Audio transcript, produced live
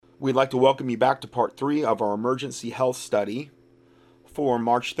We'd like to welcome you back to part 3 of our emergency health study for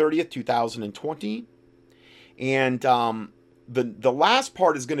March 30th, 2020. And the last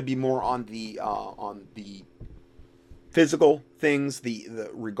part is going to be more on the physical things, the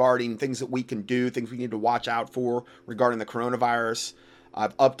regarding things that we can do, things we need to watch out for regarding the coronavirus.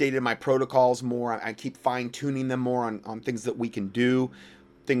 I've updated my protocols more. I keep fine-tuning them more on things that we can do,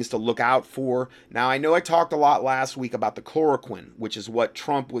 things to look out for. Now, I know I talked a lot last week about the chloroquine, which is what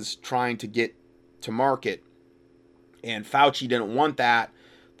Trump was trying to get to market. And Fauci didn't want that.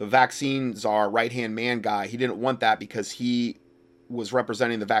 The vaccine czar, right-hand man guy, he didn't want that because he was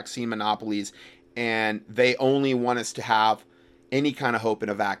representing the vaccine monopolies, and they only want us to have any kind of hope in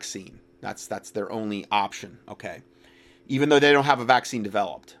a vaccine. That's their only option, okay? Even though they don't have a vaccine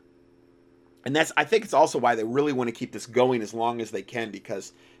developed. And I think it's also why they really want to keep this going as long as they can,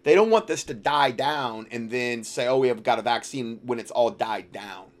 because they don't want this to die down and then say, oh, we have got a vaccine when it's all died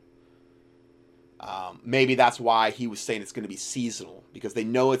down. Maybe that's why he was saying it's going to be seasonal, because they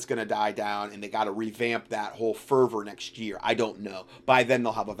know it's going to die down and they got to revamp that whole fervor next year. I don't know. By then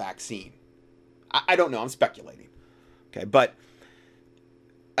they'll have a vaccine. I don't know. I'm speculating. Okay, but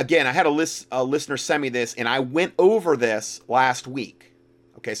again, I had a listener send me this, and I went over this last week.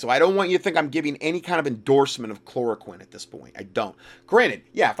 Okay, so I don't want you to think I'm giving any kind of endorsement of chloroquine at this point. I don't. Granted,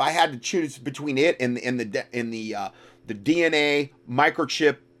 yeah, if I had to choose between it and the DNA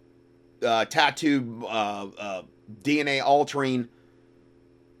microchip tattoo DNA altering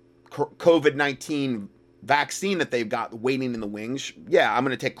COVID-19 vaccine that they've got waiting in the wings, yeah, I'm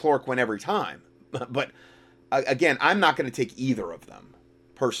going to take chloroquine every time. But again, I'm not going to take either of them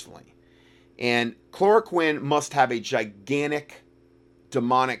personally. And chloroquine must have a gigantic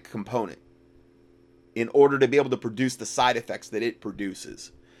demonic component in order to be able to produce the side effects that it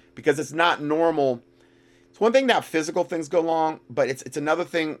produces, because it's not normal. It's one thing to have physical things go wrong, but it's another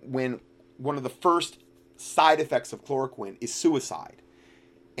thing when one of the first side effects of chloroquine is suicide.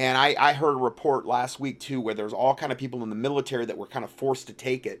 And I heard a report last week too where there's all kind of people in the military that were kind of forced to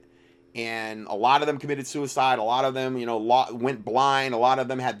take it, and a lot of them committed suicide. A lot of them, went blind. A lot of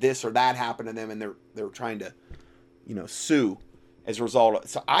them had this or that happen to them, and they're trying to, sue as a result.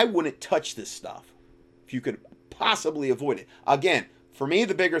 So I wouldn't touch this stuff if you could possibly avoid it. Again, for me,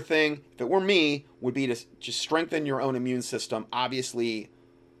 the bigger thing, if it were me, would be to just strengthen your own immune system. Obviously,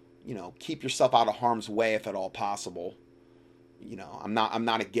 keep yourself out of harm's way if at all possible. I'm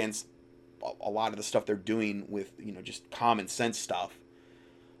not against a lot of the stuff they're doing with, just common sense stuff.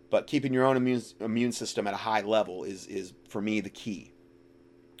 But keeping your own immune system at a high level is for me the key,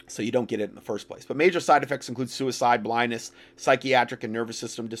 so you don't get it in the first place. But major side effects include suicide, blindness, psychiatric and nervous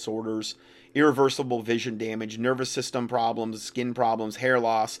system disorders, irreversible vision damage, nervous system problems, skin problems, hair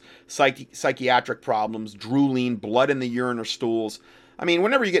loss, psychiatric problems, drooling, blood in the urine or stools. I mean,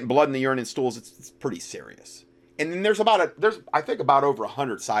 whenever you get blood in the urine and stools, it's pretty serious. And then there's I think about over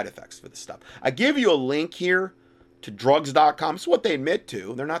 100 side effects for this stuff. I give you a link here to drugs.com. It's what they admit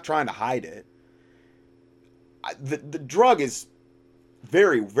to. They're not trying to hide it. The drug is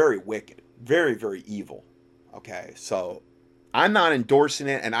very, very wicked. Very, very evil. Okay, so I'm not endorsing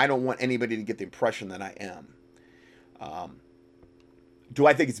it, and I don't want anybody to get the impression that I am. Do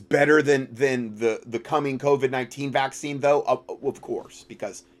I think it's better than the coming COVID-19 vaccine, though? Of course,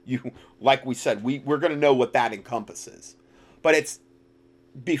 because like we said, we're going to know what that encompasses. But it's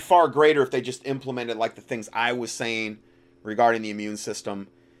be far greater if they just implemented like the things I was saying regarding the immune system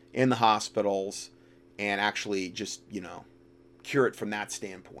in the hospitals, and actually just, cure it from that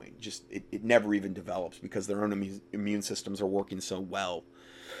standpoint. Just it never even develops because their own immune systems are working so well.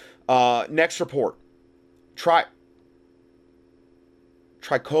 Next report.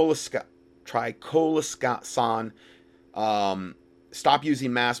 Triclosan. Stop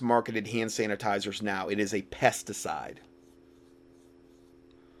using mass-marketed hand sanitizers now. It is a pesticide.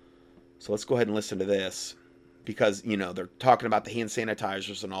 So let's go ahead and listen to this, because, they're talking about the hand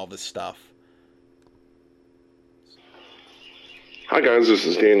sanitizers and all this stuff. Hi guys, this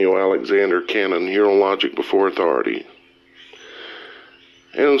is Daniel Alexander Cannon here on Logic Before Authority.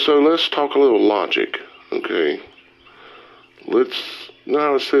 And so let's talk a little logic, okay?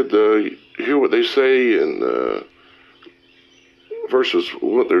 Now I said, hear what they say and versus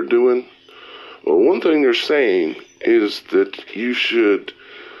what they're doing. Well, one thing they're saying is that you should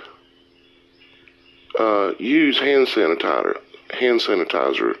use hand sanitizer.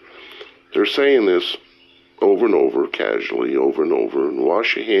 They're saying this over and over, casually, over and over, and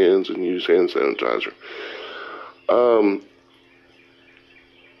wash your hands and use hand sanitizer.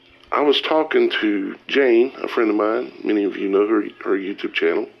 I was talking to Jane, a friend of mine. Many of you know her YouTube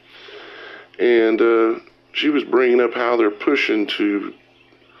channel. And she was bringing up how they're pushing to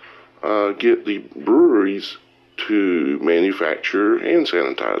get the breweries to manufacture hand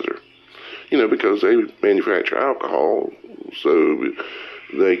sanitizer. Because they manufacture alcohol, so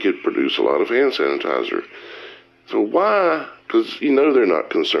they could produce a lot of hand sanitizer. So why? Because they're not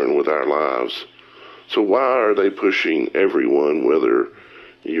concerned with our lives. So why are they pushing everyone, whether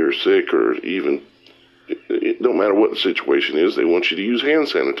you're sick or even, it don't matter what the situation is, they want you to use hand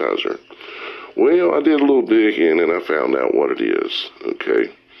sanitizer. Well, I did a little digging and I found out what it is,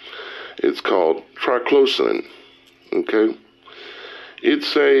 okay? It's called triclosan, okay?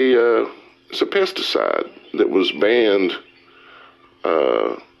 It's a pesticide that was banned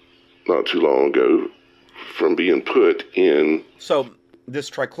not too long ago from being put in. So this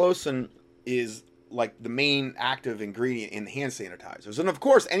triclosan is like the main active ingredient in hand sanitizers. And of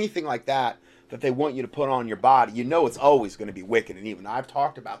course, anything like that they want you to put on your body, it's always going to be wicked and evil. I've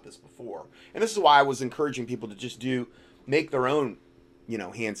talked about this before. And this is why I was encouraging people to just make their own,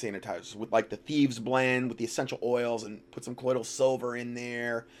 hand sanitizers with like the Thieves Blend with the essential oils and put some colloidal silver in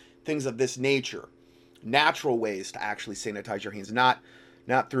there, things of this nature. Natural ways to actually sanitize your hands, not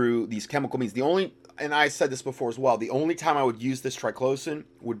through these chemical means. And I said this before as well, the only time I would use this triclosan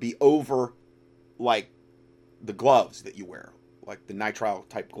would be over like the gloves that you wear, like the nitrile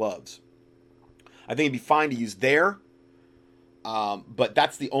type gloves. I think it'd be fine to use there, but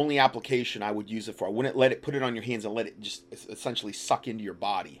that's the only application I would use it for. I wouldn't put it on your hands and let it just essentially suck into your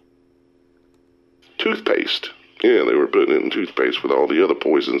body. Toothpaste. Yeah, they were putting it in toothpaste with all the other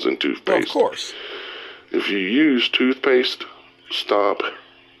poisons in toothpaste. Well, of course. If you use toothpaste,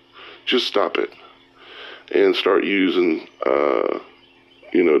 just stop it. And start using,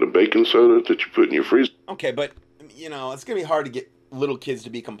 the baking soda that you put in your freezer. Okay, but, it's going to be hard to get little kids to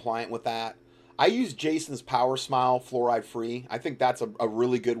be compliant with that. I use Jason's Power Smile fluoride free. I think that's a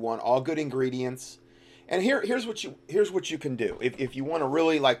really good one. All good ingredients. And here's what you can do. If you want to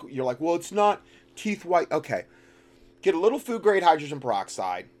really you're like, well, it's not teeth white. Okay. Get a little food grade hydrogen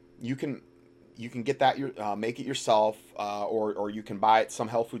peroxide. You can get that, make it yourself, or you can buy it. Some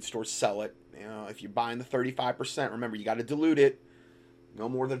health food stores sell it. If you're buying the 35%, remember you got to dilute it. No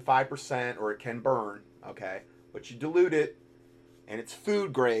more than 5%, or it can burn. Okay, but you dilute it, and it's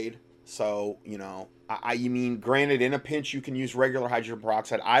food grade. So granted, in a pinch you can use regular hydrogen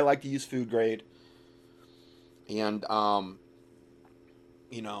peroxide. I like to use food grade, and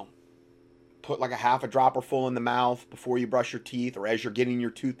put like a half a dropper full in the mouth before you brush your teeth, or as you're getting your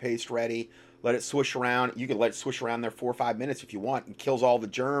toothpaste ready. Let it swish around. You can let it swish around there 4 or 5 minutes if you want. It kills all the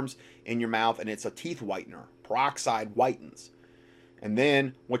germs in your mouth, and it's a teeth whitener. Peroxide whitens. And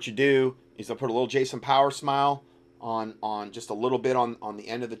then what you do is I put a little Jason Power Smile on just a little bit on the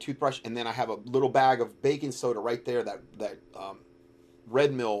end of the toothbrush, and then I have a little bag of baking soda right there. That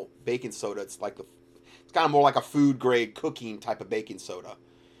Red Mill baking soda. It's kind of more like a food grade cooking type of baking soda.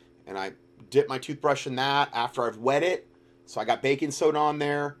 And I dip my toothbrush in that after I've wet it. So I got baking soda on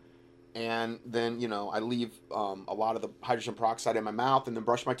there. And then, I leave a lot of the hydrogen peroxide in my mouth and then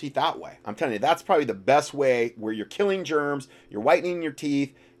brush my teeth that way. I'm telling you, that's probably the best way where you're killing germs, you're whitening your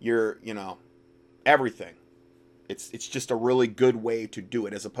teeth, you're, everything. It's just a really good way to do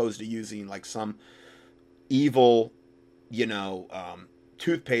it as opposed to using like some evil,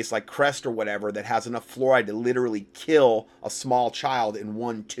 toothpaste like Crest or whatever that has enough fluoride to literally kill a small child in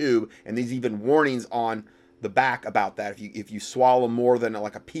one tube. And there's even warnings on the back about that. If you swallow more than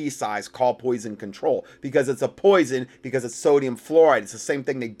like a pea size, call poison control, because it's a poison, because it's sodium fluoride. It's the same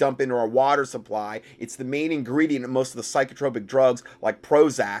thing they dump into our water supply. It's the main ingredient in most of the psychotropic drugs like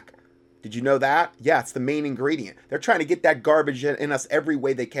Prozac. Did you know that? Yeah, it's the main ingredient. They're trying to get that garbage in us every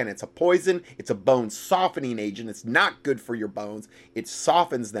way they can. It's a poison. It's a bone softening agent. It's not good for your bones. It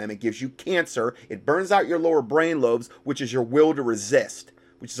softens them. It gives you cancer. It burns out your lower brain lobes, which is your will to resist,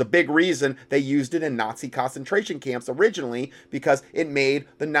 which is a big reason they used it in Nazi concentration camps originally, because it made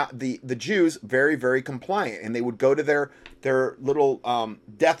the Jews very, very compliant. And they would go to their little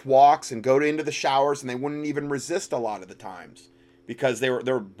death walks and go into the showers, and they wouldn't even resist a lot of the times, because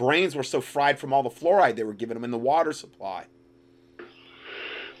their brains were so fried from all the fluoride they were giving them in the water supply.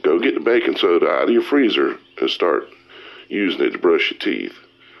 Go get the baking soda out of your freezer and start using it to brush your teeth.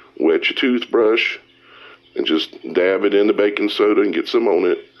 Wet your toothbrush and just dab it in the baking soda and get some on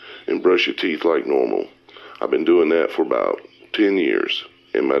it and brush your teeth like normal. I've been doing that for about 10 years,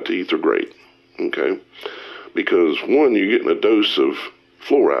 and my teeth are great, okay? Because, one, you're getting a dose of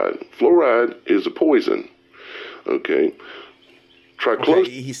fluoride. Fluoride is a poison, okay? Okay,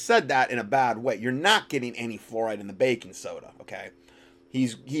 he said that in a bad way. You're not getting any fluoride in the baking soda, okay?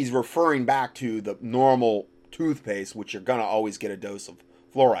 He's referring back to the normal toothpaste, which you're going to always get a dose of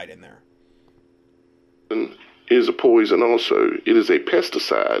fluoride in there. is a poison also. It is a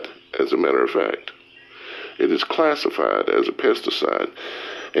pesticide, as a matter of fact. It is classified as a pesticide.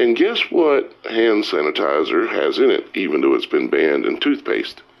 And guess what hand sanitizer has in it, even though it's been banned in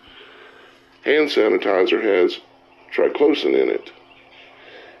toothpaste? Hand sanitizer has triclosan in it.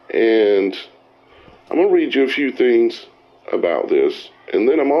 And I'm going to read you a few things about this, and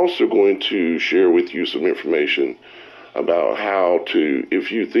then I'm also going to share with you some information about how to,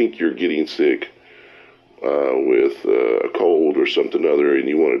 if you think you're getting sick with a cold or something other and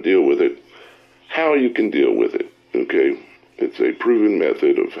you want to deal with it, how you can deal with it, okay? It's a proven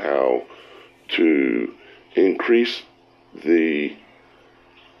method of how to increase the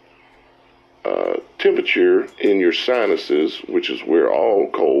temperature in your sinuses, which is where all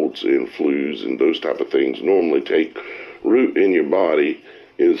colds and flus and those type of things normally take root in your body,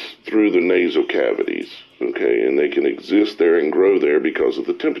 is through the nasal cavities, okay? And they can exist there and grow there because of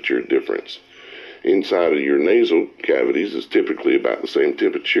the temperature difference. Inside of your nasal cavities is typically about the same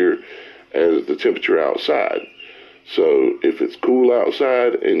temperature as the temperature outside. So if it's cool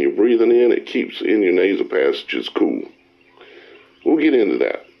outside and you're breathing in, it keeps in your nasal passages cool. We'll get into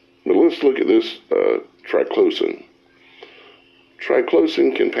that. But let's look at this triclosan.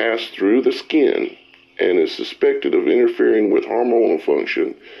 Triclosan can pass through the skin and is suspected of interfering with hormonal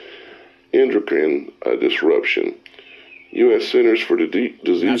function, endocrine disruption. U.S. Centers for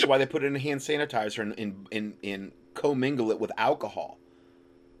Disease. That's why they put it in a hand sanitizer and commingle it with alcohol.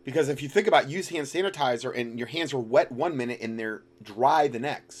 Because if you think about use hand sanitizer and your hands are wet 1 minute and they're dry the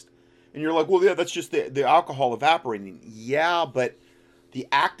next, and you're like, well, yeah, that's just the alcohol evaporating. Yeah, but the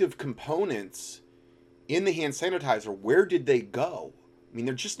active components in the hand sanitizer, where did they go? I mean,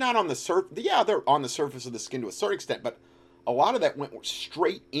 they're just not on the surface. Yeah, they're on the surface of the skin to a certain extent, but a lot of that went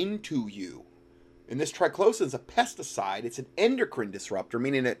straight into you. And this triclosan is a pesticide. It's an endocrine disruptor,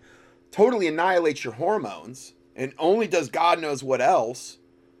 meaning it totally annihilates your hormones and only does God knows what else.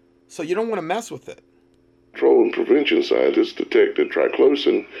 So you don't want to mess with it. Control and prevention scientists detected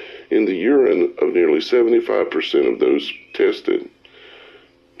triclosan in the urine of nearly 75% of those tested.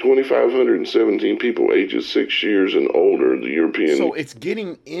 2,517 people ages 6 years and older, the European... So it's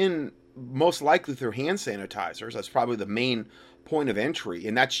getting in most likely through hand sanitizers. That's probably the main point of entry.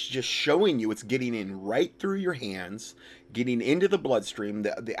 And that's just showing you it's getting in right through your hands, getting into the bloodstream.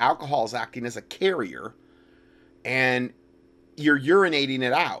 The alcohol is acting as a carrier. And you're urinating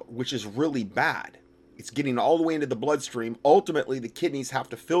it out, which is really bad. It's getting all the way into the bloodstream. Ultimately, the kidneys have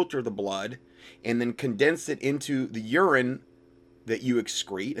to filter the blood and then condense it into the urine that you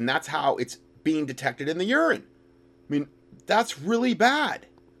excrete, and that's how it's being detected in the urine. I mean, that's really bad.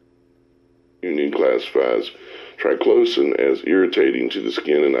 Union classifies triclosan as irritating to the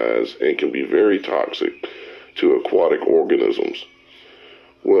skin and eyes and can be very toxic to aquatic organisms.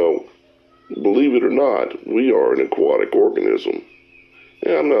 Well, believe it or not, we are an aquatic organism.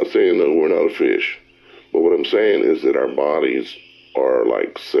 And I'm not saying, no, we're not a fish. But what I'm saying is that our bodies are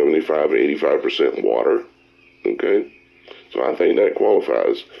like 75, 85% water. Okay? So I think that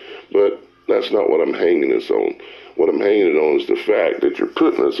qualifies. But that's not what I'm hanging this on. What I'm hanging it on is the fact that you're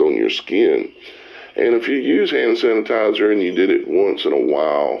putting this on your skin. And if you use hand sanitizer and you did it once in a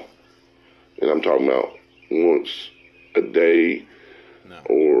while, and I'm talking about once a day,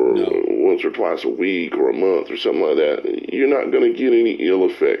 or once or twice a week or a month or something like that, you're not going to get any ill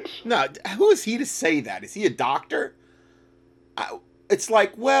effects. No, who is he to say that? Is he a doctor? It's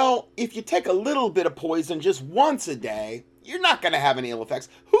like, well, if you take a little bit of poison just once a day, you're not going to have any ill effects.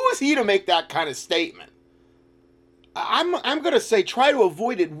 Who is he to make that kind of statement? I'm going to say try to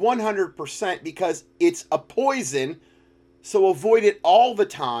avoid it 100% because it's a poison, so avoid it all the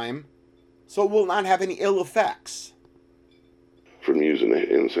time so it will not have any ill effects. From using a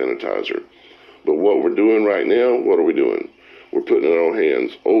hand sanitizer. But what we're doing right now, what are we doing? We're putting it on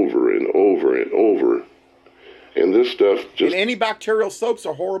hands over and over and over. And this stuff just... And antibacterial soaps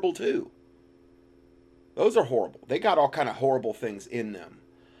are horrible too. Those are horrible. They got all kind of horrible things in them.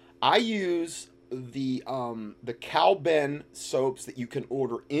 I use the Calben soaps that you can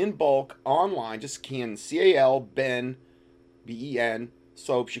order in bulk online. Just can CALBEN, BEN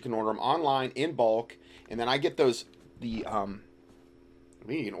soaps. You can order them online in bulk. And then I get those, you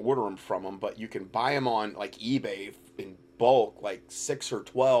can order them from them, but you can buy them on like eBay in bulk, like 6 or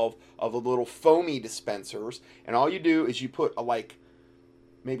 12 of the little foamy dispensers. And all you do is you put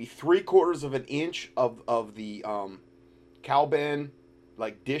maybe 3/4 of an inch of the Calben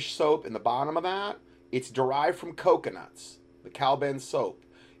like dish soap in the bottom of that. It's derived from coconuts, the Calben soap.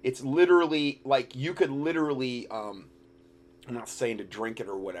 It's literally like you could literally, I'm not saying to drink it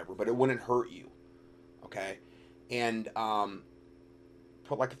or whatever, but it wouldn't hurt you. Okay. And,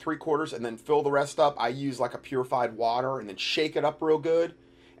 put like a 3/4 and then fill the rest up. I use like a purified water and then shake it up real good.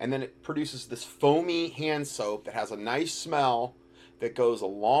 And then it produces this foamy hand soap that has a nice smell that goes a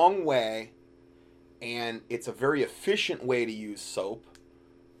long way. And it's a very efficient way to use soap.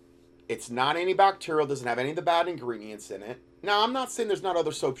 It's not antibacterial, doesn't have any of the bad ingredients in it. Now, I'm not saying there's not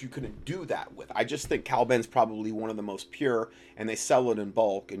other soaps you couldn't do that with. I just think Cal-Ben's probably one of the most pure, and they sell it in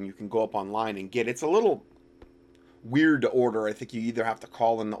bulk, and you can go up online and get it. It's a little weird to order. I think you either have to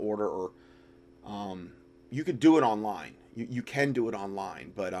call in the order or you could do it online. You can do it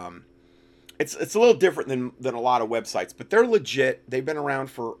online, but it's a little different than a lot of websites. But they're legit. They've been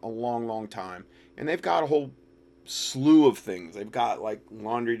around for a long, long time, and they've got a whole slew of things. They've got like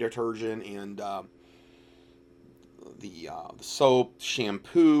laundry detergent and the soap,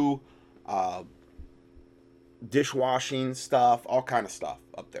 shampoo, dishwashing stuff, all kind of stuff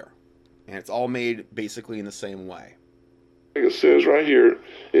up there, and it's all made basically in the same way. Like it says right here,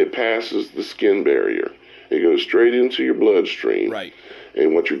 it passes the skin barrier. It goes straight into your bloodstream. Right.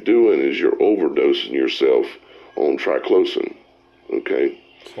 And what you're doing is you're overdosing yourself on triclosan. Okay.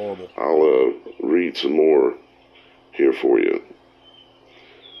 It's horrible. I'll read some more here for you.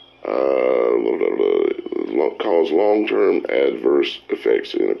 Cause long-term adverse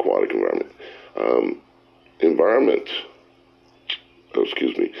effects in aquatic environment.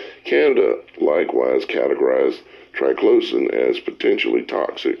 Canada likewise categorized triclosan as potentially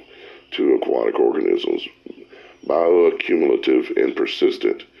toxic to aquatic organisms, bioaccumulative and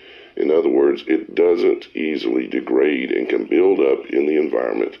persistent. In other words, it doesn't easily degrade and can build up in the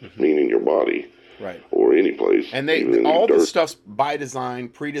environment, meaning your body. Right. Or any place. And all this stuff's by design,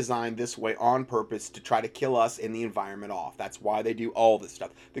 pre-designed this way on purpose to try to kill us in the environment off. That's why they do all this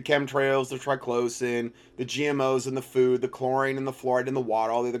stuff. The chemtrails, the triclosan, the GMOs in the food, the chlorine and the fluoride in the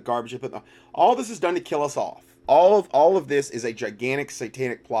water, all the other garbage. All this is done to kill us off. All of this is a gigantic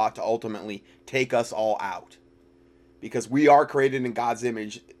satanic plot to ultimately take us all out. Because we are created in God's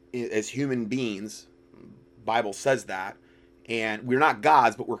image as human beings. Bible says that. And we're not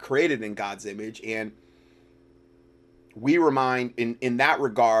gods, but we're created in God's image. And we remind, in that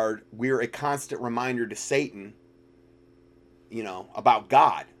regard, we're a constant reminder to Satan, about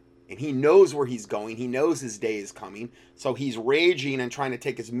God. And he knows where he's going. He knows his day is coming. So he's raging and trying to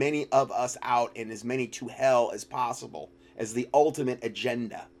take as many of us out and as many to hell as possible as the ultimate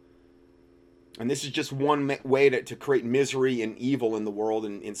agenda. And this is just one way to create misery and evil in the world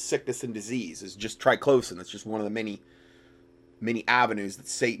and sickness and disease. Is just triclosan. It's just one of the many avenues that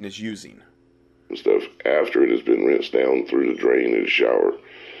Satan is using. Stuff after it has been rinsed down through the drain in the shower.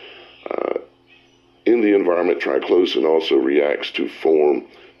 In the environment, triclosan also reacts to form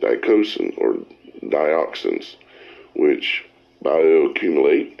dicosin or dioxins, which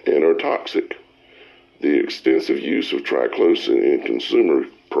bioaccumulate and are toxic. The extensive use of triclosan in consumer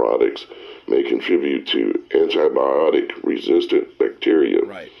products may contribute to antibiotic-resistant bacteria.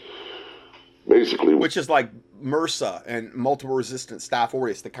 Right. Basically, which is like MRSA and multiple resistant Staph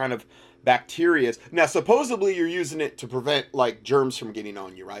aureus, the kind of bacteria. Now, supposedly you're using it to prevent like germs from getting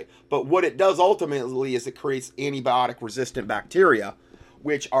on you, right? But what it does ultimately is it creates antibiotic resistant bacteria,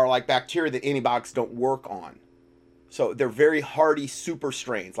 which are like bacteria that antibiotics don't work on. So they're very hardy super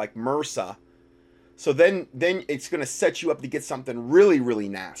strains like MRSA. So then it's going to set you up to get something really, really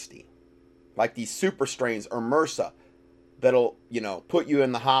nasty, like these super strains or MRSA that'll, put you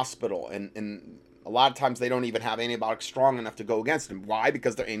in the hospital. And a lot of times they don't even have antibiotics strong enough to go against them. Why?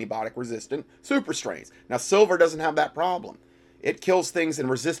 Because they're antibiotic resistant super strains. Now, silver doesn't have that problem. It kills things, and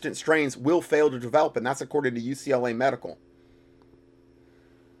resistant strains will fail to develop, and that's according to UCLA Medical.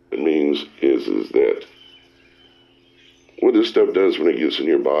 It means is that what this stuff does when it gets in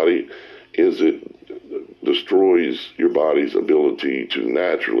your body is it destroys your body's ability to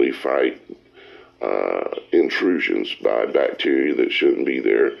naturally fight intrusions by bacteria that shouldn't be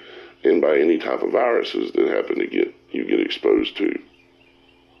there, and by any type of viruses that happen to get exposed to.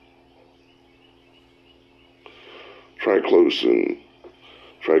 Triclosan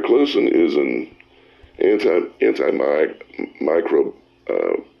is an antimicrobial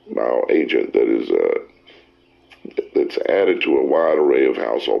agent that's added to a wide array of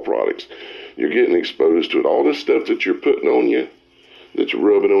household products. You're getting exposed to it. All this stuff that you're putting on you, that you're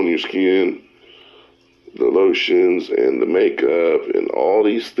rubbing on your skin, the lotions and the makeup and all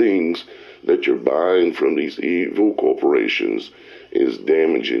these things that you're buying from these evil corporations is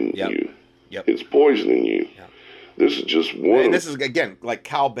damaging you. Yep. It's poisoning you. Yep. This is just one. And this is, again, like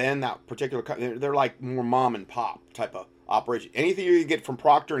Cal-Ben, that particular company, they're like more mom and pop type of operation. Anything you get from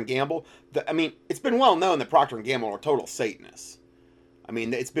Procter & Gamble, it's been well known that Procter & Gamble are total Satanists. I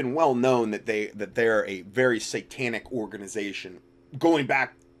mean, it's been well known that they're a very satanic organization going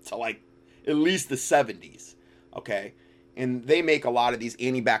back to like at least the 70s. Okay. And they make a lot of these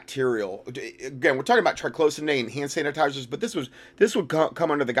antibacterial. Again, we're talking about triclosan and hand sanitizers, but this would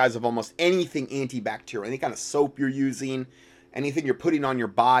come under the guise of almost anything antibacterial, any kind of soap you're using, anything you're putting on your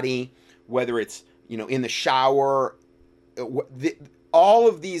body, whether it's in the shower. All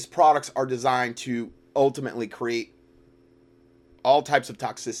of these products are designed to ultimately create all types of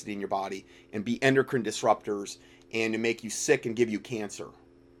toxicity in your body and be endocrine disruptors and to make you sick and give you cancer.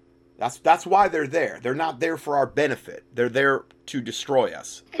 That's why they're there. They're not there for our benefit. They're there to destroy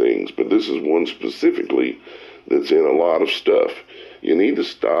us. Things, but this is one specifically that's in a lot of stuff. You need to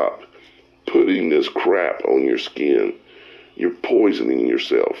stop putting this crap on your skin. You're poisoning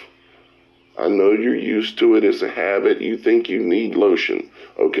yourself. I know you're used to it. It's a habit. You think you need lotion.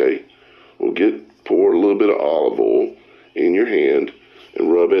 Okay, well, pour a little bit of olive oil in your hand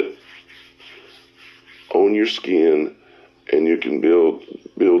and rub it on your skin, and you can build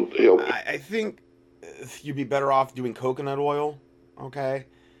help. I think you'd be better off doing coconut oil. Okay,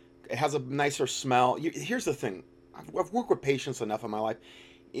 it has a nicer smell. Here's the thing: I've worked with patients enough in my life.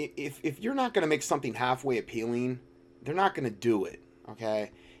 If you're not going to make something halfway appealing, they're not going to do it.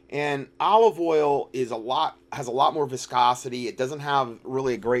 Okay, and olive oil has a lot more viscosity. It doesn't have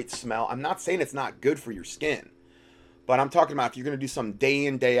really a great smell. I'm not saying it's not good for your skin. But I'm talking about if you're going to do some day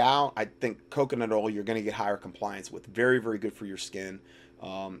in, day out, I think coconut oil you're going to get higher compliance with. Very, very good for your skin.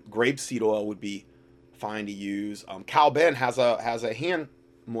 Grapeseed oil would be fine to use. Calben has a hand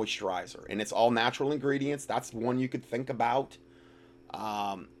moisturizer, and it's all natural ingredients. That's one you could think about.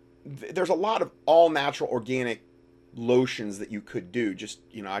 There's a lot of all natural organic lotions that you could do. Just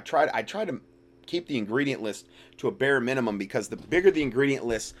I try to keep the ingredient list to a bare minimum, because the bigger the ingredient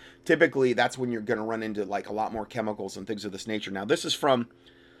list, typically that's when you're going to run into like a lot more chemicals and things of this nature. Now, this is from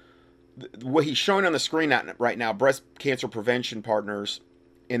what he's showing on the screen right now, Breast Cancer Prevention Partners,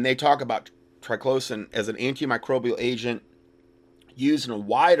 and they talk about triclosan as an antimicrobial agent used in a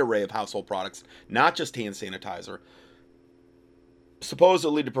wide array of household products, not just hand sanitizer,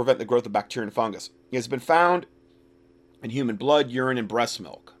 supposedly to prevent the growth of bacteria and fungus. It has been found in human blood, urine, and breast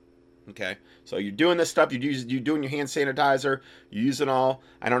milk. Okay, so you're doing this stuff, you're doing your hand sanitizer, you're using all,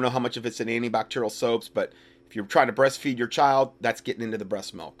 I don't know how much of it's in antibacterial soaps, but if you're trying to breastfeed your child, that's getting into the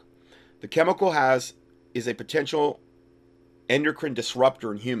breast milk. The chemical is a potential endocrine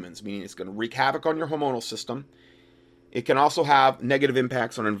disruptor in humans, meaning it's going to wreak havoc on your hormonal system. It can also have negative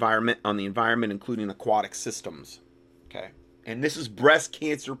impacts on the environment, including aquatic systems. Okay, and this is breast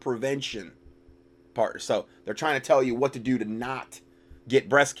cancer prevention part. So they're trying to tell you what to do to not get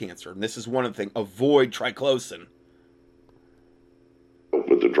breast cancer, and this is one of the things. Avoid triclosan.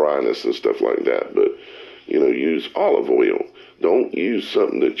 With the dryness and stuff like that, but use olive oil. Don't use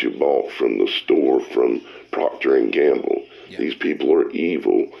something that you bought from the store from Procter and Gamble. Yeah. These people are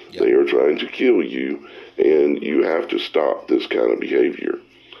evil. Yep. They are trying to kill you, and you have to stop this kind of behavior.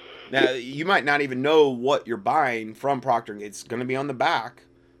 Now, you might not even know what you're buying from Procter. It's going to be on the back,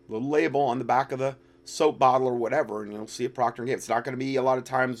 little label on the back of the soap bottle or whatever, and you'll see a Procter & Gamble. It's not going to be a lot of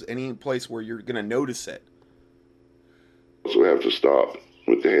times any place where you're going to notice it. So we have to stop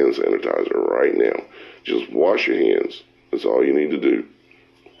with the hand sanitizer right now. Just wash your hands. That's all you need to do.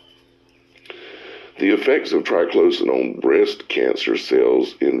 The effects of triclosan on breast cancer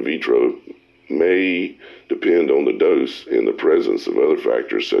cells in vitro may depend on the dose and the presence of other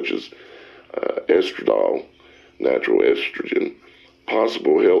factors such as estradiol, natural estrogen.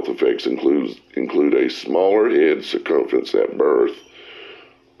 Possible health effects include a smaller head circumference at birth,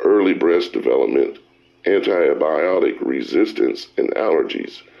 early breast development, antibiotic resistance, and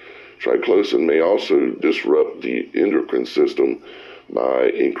allergies. Triclosan may also disrupt the endocrine system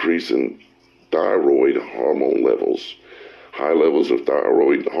by increasing thyroid hormone levels. High levels of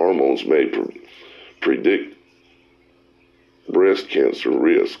thyroid hormones may predict breast cancer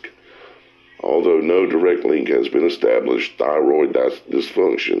risk. Although no direct link has been established, thyroid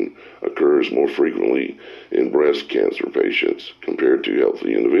dysfunction occurs more frequently in breast cancer patients compared to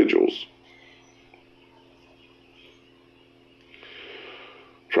healthy individuals.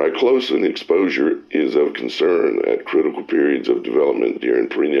 Triclosan exposure is of concern at critical periods of development during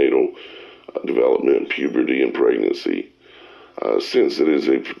prenatal development, puberty, and pregnancy, since it is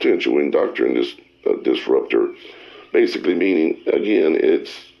a potential endocrine disruptor, basically meaning, again,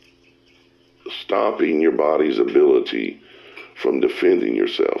 it's stopping your body's ability from defending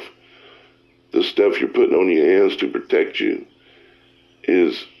yourself. The stuff you're putting on your hands to protect you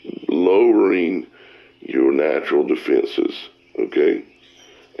is lowering your natural defenses, okay?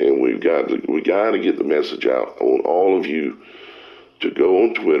 And we got to get the message out on all of you to go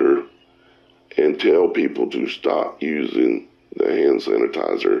on Twitter and tell people to stop using the hand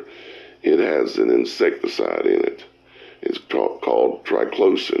sanitizer, it has an insecticide in it. It's called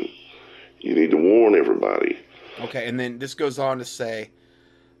triclosan. You need to warn everybody. Okay, and then this goes on to say,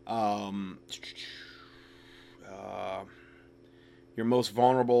 um, uh, you're most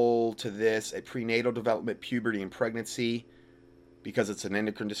vulnerable to this at prenatal development, puberty, and pregnancy because it's an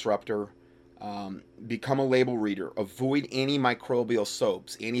endocrine disruptor. Become a label reader. Avoid antimicrobial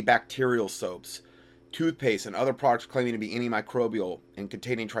soaps, antibacterial soaps, toothpaste, and other products claiming to be antimicrobial and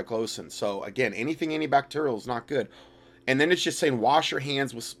containing triclosan. So again, anything antibacterial is not good. And then it's just saying wash your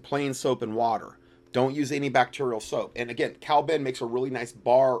hands with plain soap and water. Don't use antibacterial soap. And again, Calben makes a really nice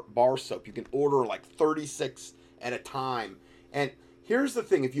bar soap. You can order like 36 at a time. And here's the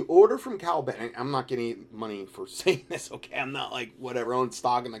thing: if you order from Calben, I'm not getting money for saying this, okay? I'm not like whatever, own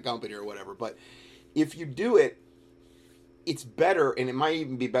stock in the company or whatever. But if you do it, it's better, and it might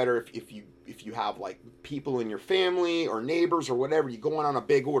even be better if you have like people in your family or neighbors or whatever, you go on a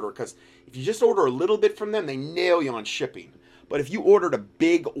big order, because if you just order a little bit from them, they nail you on shipping. But if you ordered a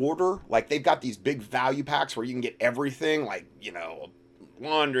big order, like they've got these big value packs where you can get everything, like, you know,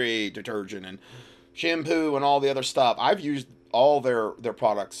 laundry detergent and shampoo and all the other stuff. I've used all their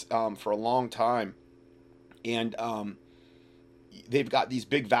products for a long time, and they've got these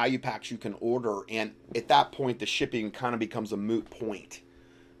big value packs you can order, and at that point the shipping kind of becomes a moot point,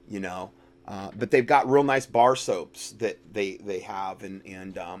 you know. But they've got real nice bar soaps that they have,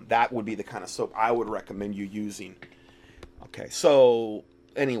 and that would be the kind of soap I would recommend you using. Okay, so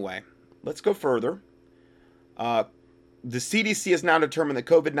anyway, let's go further. The CDC has now determined that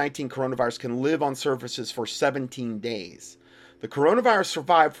COVID-19 coronavirus can live on surfaces for 17 days. The coronavirus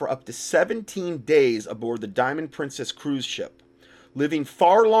survived for up to 17 days aboard the Diamond Princess cruise ship, living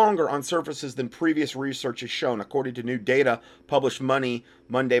far longer on surfaces than previous research has shown, according to new data published Monday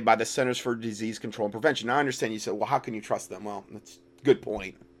by the Centers for Disease Control and Prevention. Now, I understand you said, well, how can you trust them? Well, that's a good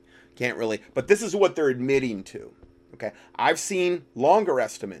point. Can't really. But this is what they're admitting to. Okay, I've seen longer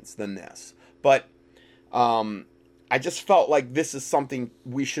estimates than this, but I just felt like this is something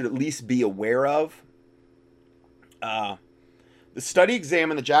we should at least be aware of. The study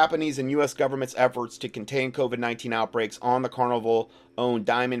examined the Japanese and U.S. government's efforts to contain COVID-19 outbreaks on the Carnival-owned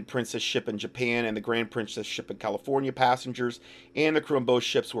Diamond Princess ship in Japan and the Grand Princess ship in California. Passengers and the crew on both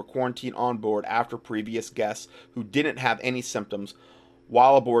ships were quarantined on board after previous guests who didn't have any symptoms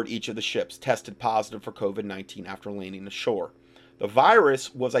while aboard each of the ships tested positive for COVID-19 after landing ashore. The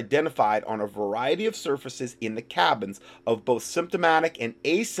virus was identified on a variety of surfaces in the cabins of both symptomatic and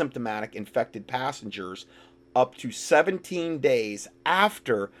asymptomatic infected passengers up to 17 days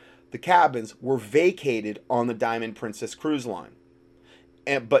after the cabins were vacated on the Diamond Princess cruise line.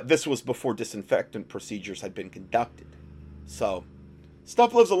 But this was before disinfectant procedures had been conducted. So,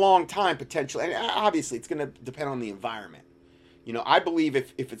 stuff lives a long time potentially. And obviously, it's going to depend on the environment. You know, I believe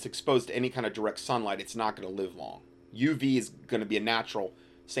if it's exposed to any kind of direct sunlight, it's not going to live long. UV is going to be a natural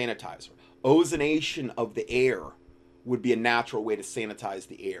sanitizer. Ozonation of the air would be a natural way to sanitize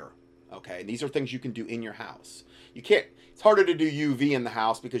the air. Okay, and these are things you can do in your house. You can't. It's harder to do UV in the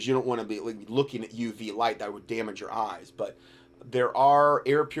house because you don't want to be looking at UV light that would damage your eyes. But there are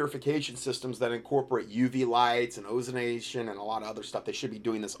air purification systems that incorporate UV lights and ozonation and a lot of other stuff. They should be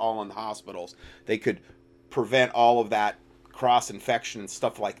doing this all in the hospitals. They could prevent all of that cross infection and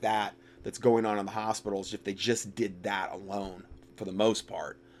stuff like that that's going on in the hospitals if they just did that alone. For the most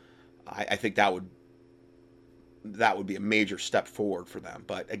part, I think that would be a major step forward for them.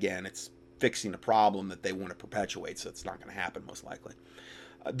 But again, it's fixing a problem that they want to perpetuate, so it's not going to happen most likely.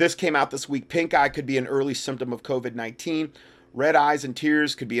 This came out this week. Pink eye could be an early symptom of COVID-19. Red eyes and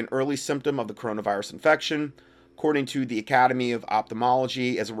tears could be an early symptom of the coronavirus infection. According to the Academy of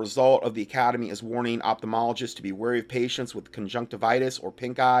Ophthalmology, as a result of the Academy is warning ophthalmologists to be wary of patients with conjunctivitis or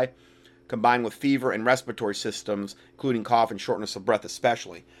pink eye, combined with fever and respiratory symptoms, including cough and shortness of breath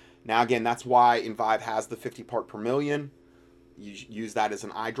especially. Now, again, that's why Invive has the 50 part per million. You use that as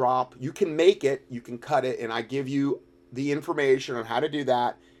an eye drop. You can make it, you can cut it, and I give you the information on how to do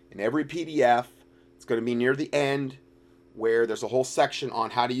that in every PDF. It's going to be near the end where there's a whole section on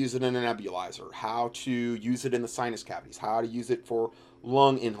how to use it in a nebulizer, how to use it in the sinus cavities, how to use it for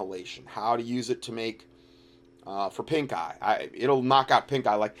lung inhalation, how to use it to make for pink eye. It'll knock out pink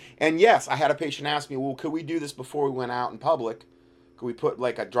eye. And yes, I had a patient ask me, well, could we do this before we went out in public? Could we put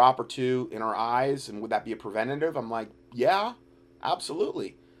like a drop or two in our eyes, and would that be a preventative? I'm like, yeah,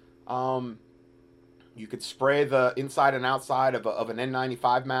 absolutely. You could spray the inside and outside of an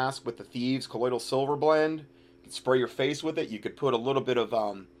N95 mask with the Thieves Colloidal Silver blend. You could spray your face with it. You could put a little bit of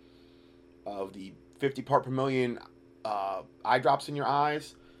the 50 part per million eye drops in your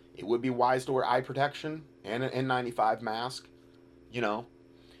eyes. It would be wise to wear eye protection and an N95 mask. you know.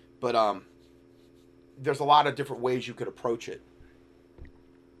 But there's a lot of different ways you could approach it.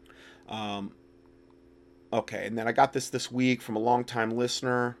 Um, okay, and then I got this week from a longtime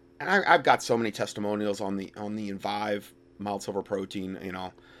listener, and I've got so many testimonials on the Envive mild silver protein. You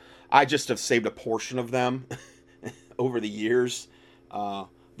know, I just have saved a portion of them over the years.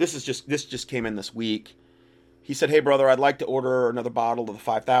 This just came in this week. He said, "Hey brother, I'd like to order another bottle of the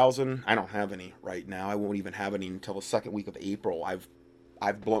 5,000. I don't have any right now. I won't even have any until the second week of April.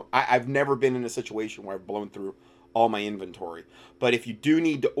 I've never been in a situation where I've blown through all my inventory. But if you do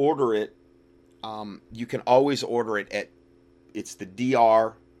need to order it, you can always order it at it's the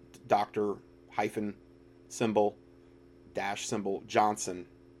Dr. hyphen symbol dash symbol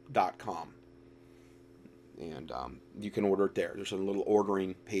Johnson.com. And you can order it there. There's a little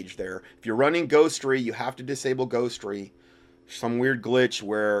ordering page there. If you're running Ghostery, you have to disable Ghostery. Some weird glitch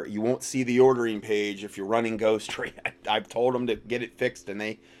where you won't see the ordering page if you're running Ghostery. I've told them to get it fixed, and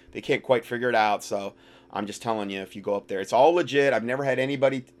they can't quite figure it out. So I'm just telling you, if you go up there, it's all legit. I've never had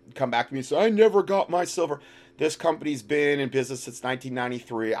anybody come back to me and say, I never got my silver. This company's been in business since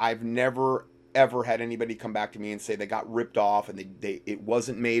 1993. I've never, ever had anybody come back to me and say they got ripped off and it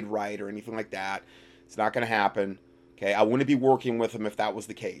wasn't made right or anything like that. It's not going to happen. Okay, I wouldn't be working with them if that was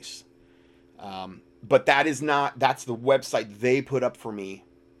the case. But that's the website they put up for me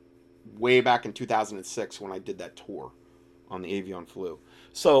way back in 2006 when I did that tour on the Avion Flu.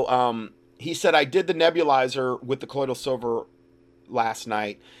 So he said, I did the nebulizer with the colloidal silver last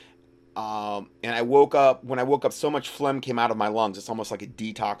night. And when I woke up, so much phlegm came out of my lungs. It's almost like it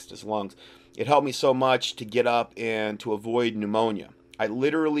detoxed his lungs. It helped me so much to get up and to avoid pneumonia. I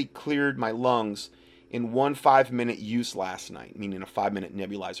literally cleared my lungs in 1 5-minute use last night, meaning a 5-minute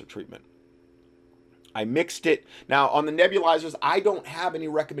nebulizer treatment. I mixed it. Now, on the nebulizers, I don't have any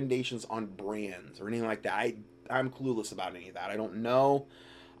recommendations on brands or anything like that. I'm clueless about any of that. I don't know.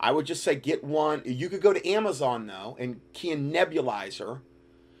 I would just say get one. You could go to Amazon, though, and key in nebulizer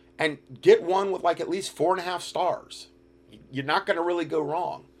and get one with like at least 4.5 stars. You're not going to really go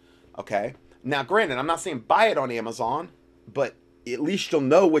wrong. Okay? Now, granted, I'm not saying buy it on Amazon, but at least you'll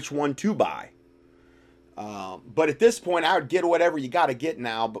know which one to buy. But at this point, I would get whatever you got to get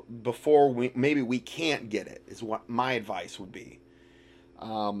now, but before we can't get it, is what my advice would be.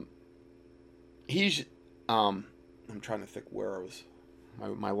 I'm trying to think where I was,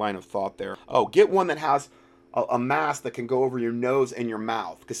 my line of thought there. Oh, get one that has a mask that can go over your nose and your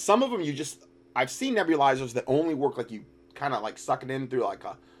mouth. Because some of them I've seen nebulizers that only work like you kind of like suck it in through like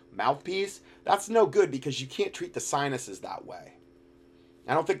a mouthpiece. That's no good because you can't treat the sinuses that way.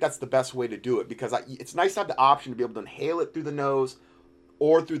 I don't think that's the best way to do it because it's nice to have the option to be able to inhale it through the nose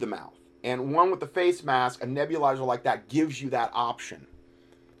or through the mouth. And one with the face mask, a nebulizer like that gives you that option.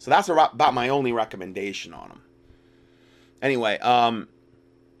 So that's about my only recommendation on them. Anyway, I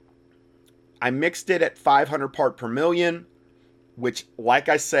mixed it at 500 part per million, which, like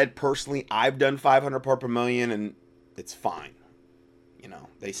I said, personally, I've done 500 part per million and it's fine. You know,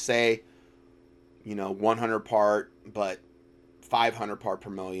 they say, 100 part, but 500 part per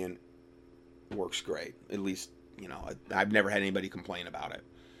million works great. At least, I've never had anybody complain about it.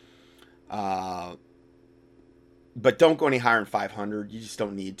 But don't go any higher than 500. You just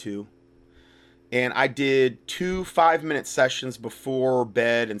don't need to. And I did 2 5-minute sessions before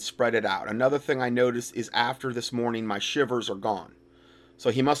bed and spread it out. Another thing I noticed is after this morning, my shivers are gone. So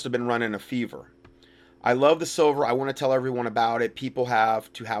he must have been running a fever. I love the silver. I want to tell everyone about it. People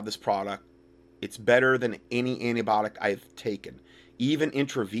have to have this product. It's better than any antibiotic I've taken, even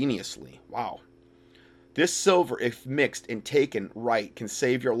intravenously. Wow. This silver, if mixed and taken right, can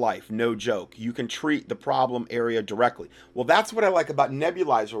save your life. No joke. You can treat the problem area directly. Well, that's what I like about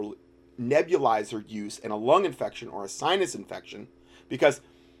nebulizer use in a lung infection or a sinus infection, because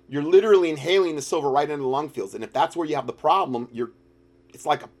you're literally inhaling the silver right into the lung fields. And if that's where you have the problem, it's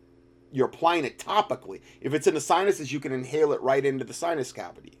like you're applying it topically. If it's in the sinuses, you can inhale it right into the sinus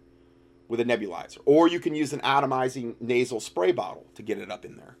cavity with a nebulizer, or you can use an atomizing nasal spray bottle to get it up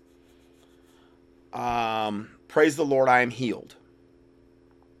in there. Praise the Lord, I am healed.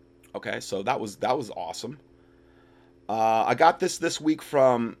 Okay, so that was awesome. I got this week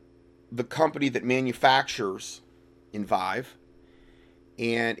from the company that manufactures Envive,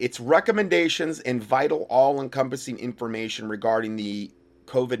 and it's recommendations and vital all-encompassing information regarding the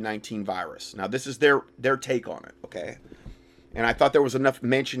COVID-19 virus. Now, this is their take on it, okay? And I thought there was enough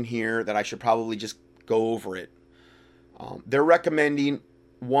mention here that I should probably just go over it. They're recommending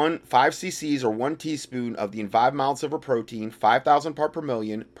 5 cc's or 1 teaspoon of the Envive mild silver protein, 5,000 part per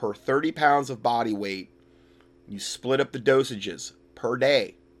million, per 30 pounds of body weight. You split up the dosages per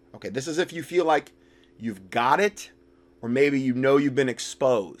day. Okay, this is if you feel like you've got it or maybe you know you've been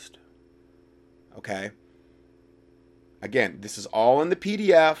exposed. Okay? Again, this is all in the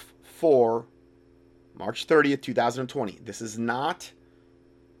PDF for March 30th, 2020. This is not,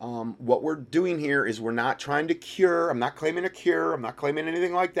 what we're doing here is we're not trying to cure. I'm not claiming a cure. I'm not claiming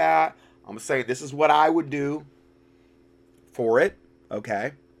anything like that. I'm saying this is what I would do for it.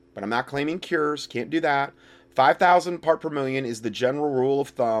 Okay? But I'm not claiming cures. Can't do that. 5,000 part per million is the general rule of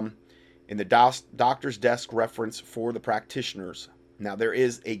thumb in the doctor's desk reference for the practitioners. Now, there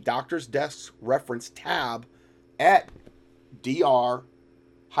is a doctor's desk reference tab at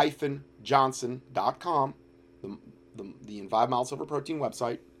dr-johnson.com, the Envive Mild Silver Protein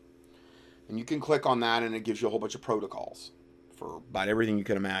website. And you can click on that, and it gives you a whole bunch of protocols for about everything you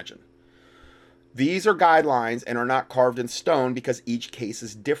can imagine. These are guidelines and are not carved in stone because each case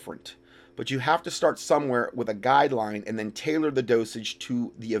is different. But you have to start somewhere with a guideline and then tailor the dosage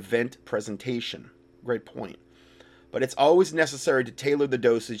to the event presentation. Great point. But it's always necessary to tailor the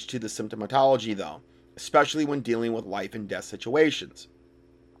dosage to the symptomatology, though, especially when dealing with life and death situations.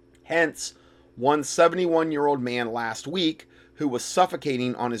 Hence, one 71-year-old man last week who was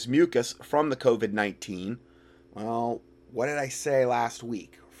suffocating on his mucus from the COVID-19. Well, what did I say last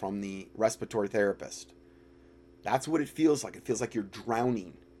week from the respiratory therapist? That's what it feels like. It feels like you're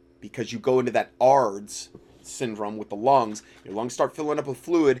drowning because you go into that ARDS syndrome with the lungs. Your lungs start filling up with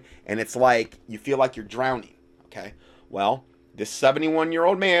fluid, and it's like you feel like you're drowning. Okay? Well, this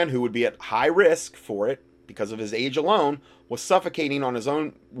 71-year-old man who would be at high risk for it because of his age alone was suffocating on his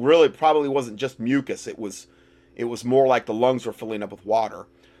own. Really, probably wasn't just mucus. It was more like the lungs were filling up with water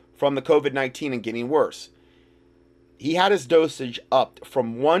from the COVID-19 and getting worse. He had his dosage upped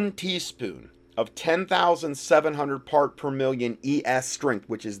from 1 teaspoon of 10,700 part per million ES strength,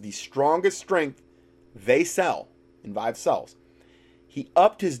 which is the strongest strength they sell in Vive cells. He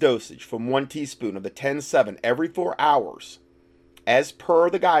upped his dosage from 1 teaspoon of the 10-7 every 4 hours, as per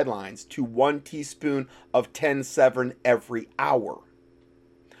the guidelines, to 1 teaspoon of 10-7 every hour.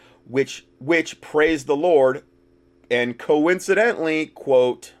 Which, praise the Lord, and coincidentally,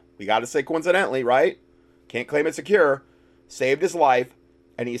 quote, we got to say coincidentally, right? Can't claim it's a cure, saved his life,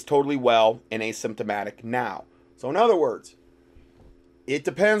 and he's totally well and asymptomatic now. So in other words, it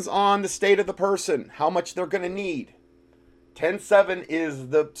depends on the state of the person, how much they're going to need. 10-7 is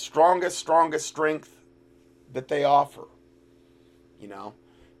the strongest strength that they offer, you know.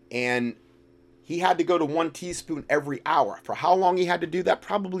 And he had to go to 1 teaspoon every hour. For how long he had to do that?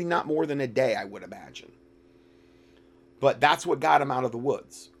 Probably not more than a day, I would imagine. But that's what got him out of the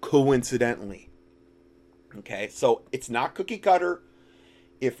woods, coincidentally. Okay, so it's not cookie cutter.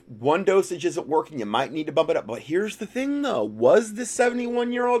 If one dosage isn't working, you might need to bump it up. But here's the thing, though. Was this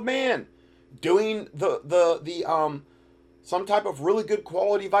 71-year-old man doing some type of really good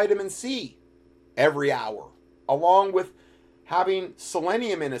quality vitamin C every hour, along with having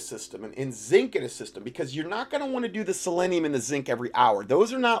selenium in his system and zinc in his system? Because you're not going to want to do the selenium and the zinc every hour.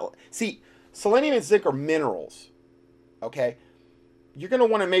 Those are not... See, selenium and zinc are minerals, okay? You're going to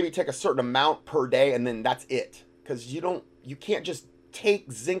want to maybe take a certain amount per day, and then that's it. Because you can't just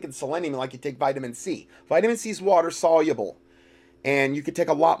take zinc and selenium like you take vitamin C. Vitamin C is water soluble, and you could take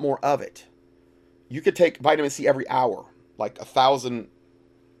a lot more of it. You could take vitamin C every hour, like 1,000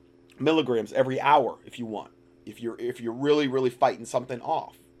 milligrams every hour if you want. If you're really fighting something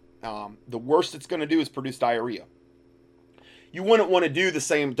off, the worst it's going to do is produce diarrhea. You wouldn't want to do the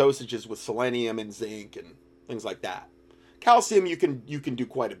same dosages with selenium and zinc and things like that. Calcium you can do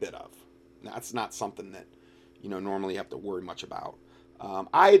quite a bit of. That's not something that normally you have to worry much about.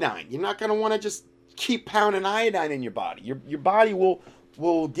 Iodine, you're not going to want to just keep pounding iodine in your body. Your body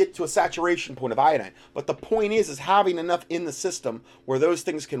will get to a saturation point of iodine. But the point is having enough in the system where those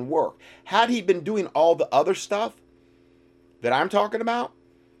things can work. Had he been doing all the other stuff that I'm talking about,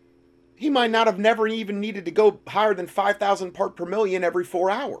 he might not have never even needed to go higher than 5,000 part per million every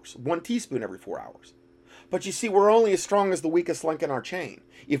 4 hours. 1 teaspoon every 4 hours. But you see, we're only as strong as the weakest link in our chain.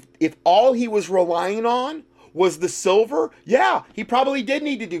 If all he was relying on was the silver, yeah, he probably did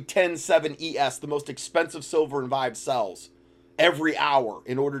need to do 10-7 ES, the most expensive silver in Vive cells, every hour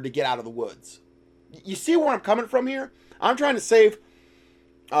in order to get out of the woods. You see where I'm coming from here? I'm trying to save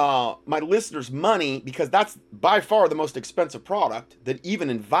my listeners money because that's by far the most expensive product that even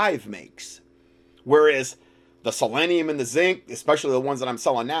Envive makes. Whereas the selenium and the zinc, especially the ones that I'm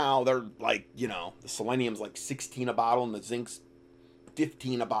selling now, they're like, the selenium's like 16 a bottle and the zinc's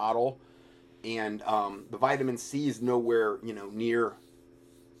 15 a bottle. And the vitamin C is nowhere, near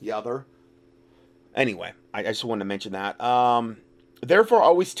the other. Anyway, I just wanted to mention that. Therefore,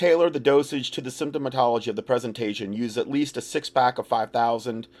 always tailor the dosage to the symptomatology of the presentation. Use at least a 6-pack of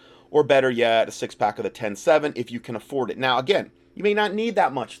 5,000 or better yet, a 6-pack of the 10-7 if you can afford it. Now, again, you may not need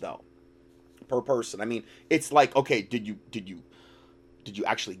that much though per person. I mean, it's like, okay, did you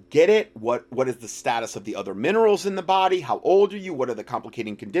actually get it? What is the status of the other minerals in the body? How old are you? What are the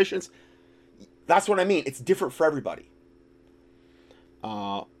complicating conditions? That's what I mean. It's different for everybody.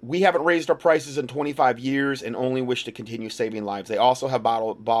 We haven't raised our prices in 25 years and only wish to continue saving lives. They also have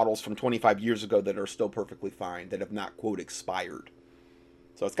bottles from 25 years ago that are still perfectly fine, that have not, quote, expired.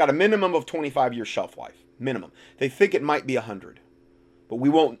 So it's got a minimum of 25 years shelf life. Minimum. They think it might be 100. But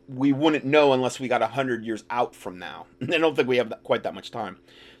we wouldn't know unless we got 100 years out from now. I don't think we have quite that much time.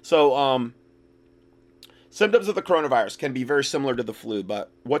 So, symptoms of the coronavirus can be very similar to the flu,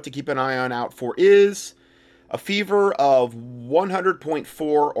 but what to keep an eye on out for is a fever of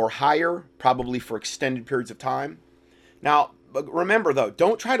 100.4 or higher, probably for extended periods of time. Now, remember though,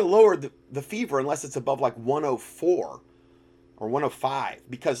 don't try to lower the fever unless it's above like 104 or 105,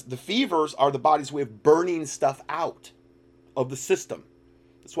 because the fevers are the body's way of burning stuff out of the system.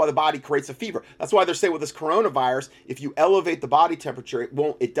 That's why the body creates a fever. That's why they're saying with this coronavirus, if you elevate the body temperature,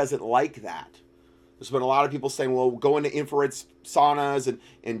 it doesn't like that. There's been a lot of people saying, well, go into infrared saunas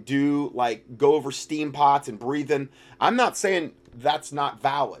and do like go over steam pots and breathe in. I'm not saying that's not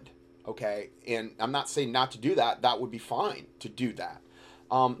valid, okay? And I'm not saying not to do that. That would be fine to do that.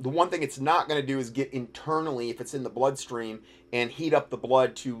 The one thing it's not going to do is get internally, if it's in the bloodstream, and heat up the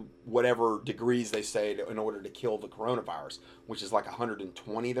blood to whatever degrees they say in order to kill the coronavirus, which is like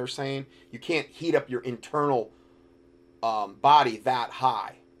 120, they're saying. You can't heat up your internal body that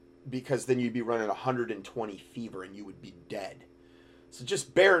high, because then you'd be running 120 fever and you would be dead. So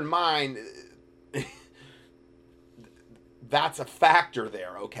just bear in mind, that's a factor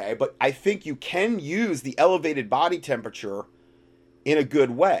there, okay? But I think you can use the elevated body temperature in a good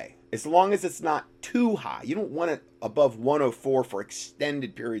way, as long as it's not too high. You don't want it above 104 for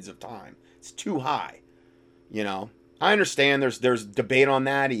extended periods of time. It's too high, you know. I understand there's debate on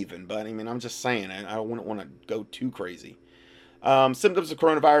that even, but I mean, I'm just saying, I wouldn't want to go too crazy. Symptoms of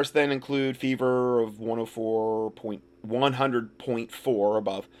coronavirus then include fever of 100.4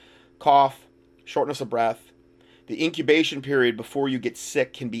 above, cough, shortness of breath. The incubation period before you get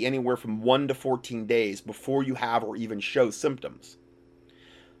sick can be anywhere from 1 to 14 days before you have or even show symptoms.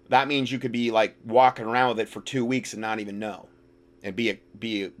 That means you could be like walking around with it for 2 weeks and not even know, and be a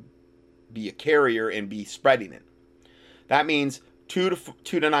carrier and be spreading it. That means 2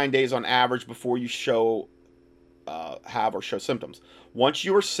 to 9 days on average before you have or show symptoms. Once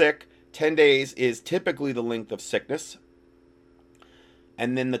you are sick, 10 days is typically the length of sickness.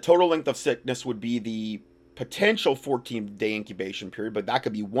 And then the total length of sickness would be the potential 14-day incubation period, but that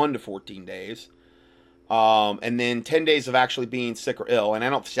could be 1 to 14 days. And then 10 days of actually being sick or ill. And I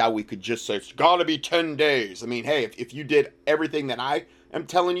don't see how we could just say it's got to be 10 days. I mean, hey, if you did everything that I am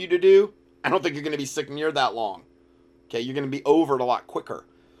telling you to do, I don't think you're going to be sick near that long. Okay, you're going to be over it a lot quicker.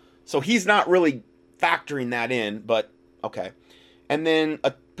 So he's not really factoring that in, but okay. And then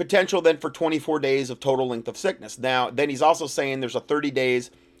a potential then for 24 days of total length of sickness. Now, then he's also saying there's a 30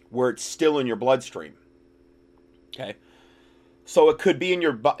 days where it's still in your bloodstream. Okay. So it could be in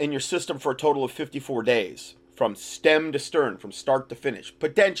your system for a total of 54 days, from stem to stern, from start to finish.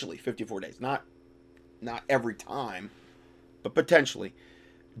 Potentially 54 days. Not every time, but potentially.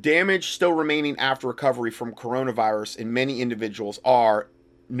 Damage still remaining after recovery from coronavirus in many individuals are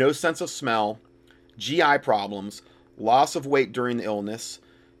no sense of smell, GI problems, loss of weight during the illness,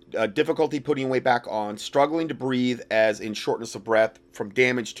 difficulty putting weight back on, struggling to breathe as in shortness of breath from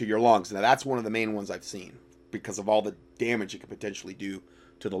damage to your lungs. Now that's one of the main ones I've seen because of all the damage it could potentially do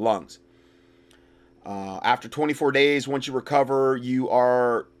to the lungs. After 24 days, once you recover,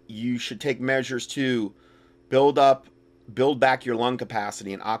 you should take measures to build back your lung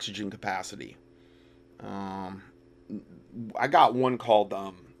capacity and oxygen capacity. I got one called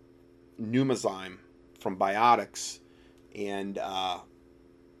Pneumozyme from Biotics, and I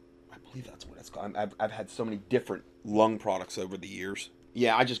believe that's what it's called. I've had so many different lung products over the years.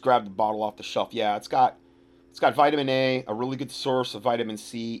 Yeah, I just grabbed the bottle off the shelf. Yeah, it's got vitamin A, a really good source of vitamin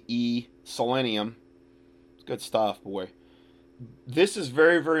C, E, selenium. It's good stuff, boy. This is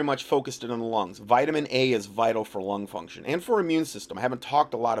very, very much focused in on the lungs. Vitamin A is vital for lung function and for immune system. I haven't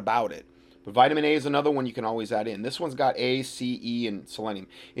talked a lot about it, but vitamin A is another one you can always add in. This one's got A, C, E, and selenium.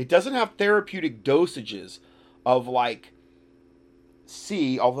 It doesn't have therapeutic dosages of like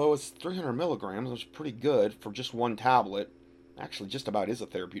C, although it's 300 milligrams, which is pretty good for just one tablet. Actually, just about is a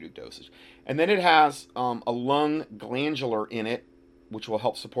therapeutic dosage. And then it has a lung glandular in it, which will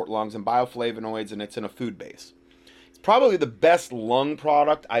help support lungs, and bioflavonoids, and it's in a food base. It's probably the best lung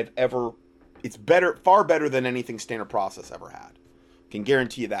product I've ever. It's better, far better than anything Standard Process ever had. Can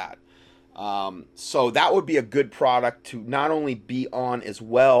guarantee you that. So that would be a good product to not only be on as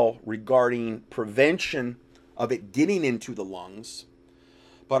well regarding prevention of it getting into the lungs,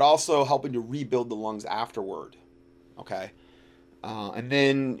 but also helping to rebuild the lungs afterward. Okay. And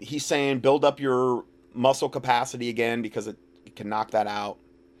then he's saying build up your muscle capacity again because it can knock that out.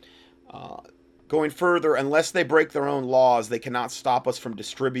 Going further, unless they break their own laws, they cannot stop us from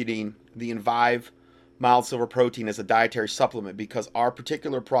distributing the Envive mild silver protein as a dietary supplement because our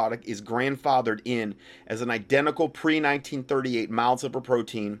particular product is grandfathered in as an identical pre-1938 mild silver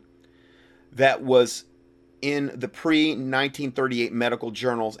protein that was in the pre-1938 medical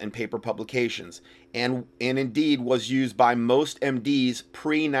journals and paper publications, and indeed was used by most MDs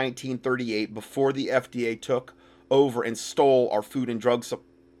pre-1938 before the FDA took over and stole our food and drug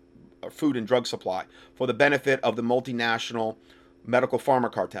supply for the benefit of the multinational medical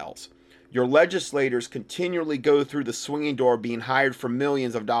pharma cartels. Your legislators continually go through the swinging door being hired for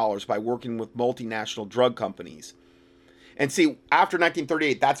millions of dollars by working with multinational drug companies. And see, after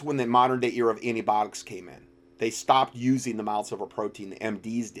 1938, that's when the modern day era of antibiotics came in. They stopped using the mild silver protein, the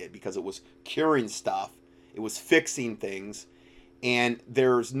MDs did, because it was curing stuff, it was fixing things, and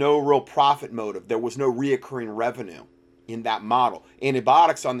there's no real profit motive. There was no reoccurring revenue in that model.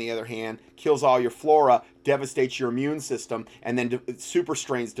 Antibiotics, on the other hand, kills all your flora, devastates your immune system, and then super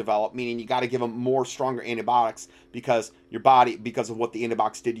strains develop, meaning you got to give them more stronger antibiotics because your body, because of what the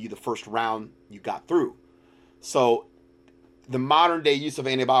antibiotics did to you the first round you got through. So the modern day use of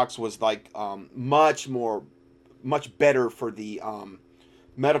antibiotics was like much better for the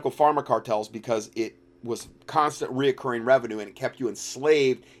medical pharma cartels because it was constant reoccurring revenue and it kept you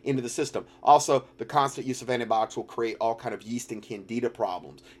enslaved into the system. Also, the constant use of antibiotics will create all kind of yeast and candida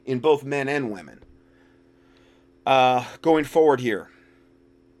problems in both men and women. Going forward here,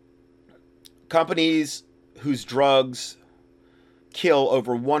 companies whose drugs kill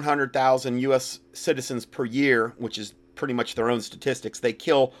over 100,000 U.S. citizens per year, which is pretty much their own statistics. They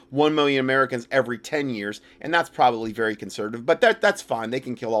kill 1 million Americans every 10 years, and that's probably very conservative, but that's fine. They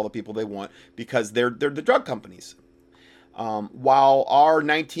can kill all the people they want because they're the drug companies. While our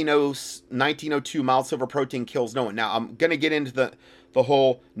 1902 mild silver protein kills no one. Now, I'm going to get into the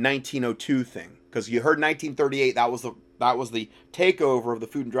whole 1902 thing because you heard 1938, that was the takeover of the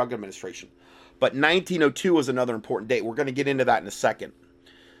Food and Drug Administration. But 1902 was another important date. We're going to get into that in a second.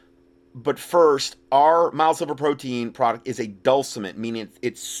 But first, our mild silver protein product is a dulciment, meaning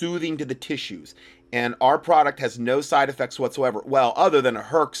it's soothing to the tissues. And our product has no side effects whatsoever. Well, other than a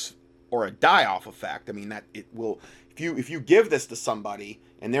Herx or a die-off effect. I mean, that it will, if you give this to somebody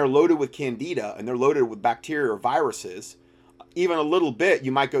and they're loaded with candida and they're loaded with bacteria or viruses, even a little bit,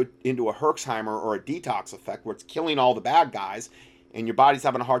 you might go into a Herxheimer or a detox effect where it's killing all the bad guys and your body's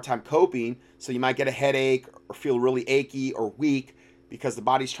having a hard time coping. So you might get a headache or feel really achy or weak, because the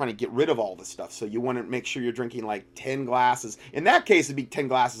body's trying to get rid of all this stuff. So you want to make sure you're drinking like 10 glasses. In that case, it'd be 10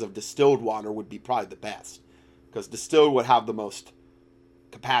 glasses of distilled water would be probably the best, because distilled would have the most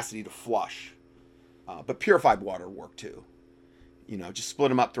capacity to flush. But purified water work too. You know, just split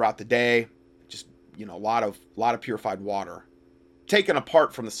them up throughout the day. Just, you know, a lot of purified water. Taken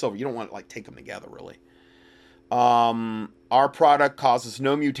apart from the silver. You don't want to like take them together really. Our product causes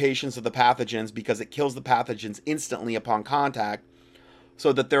no mutations of the pathogens because it kills the pathogens instantly upon contact,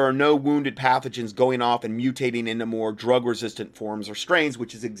 so that there are no wounded pathogens going off and mutating into more drug-resistant forms or strains,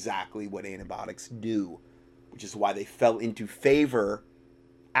 which is exactly what antibiotics do, which is why they fell into favor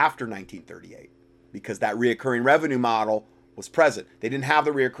after 1938, because that reoccurring revenue model was present. They didn't have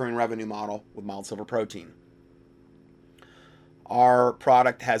the reoccurring revenue model with mild silver protein. Our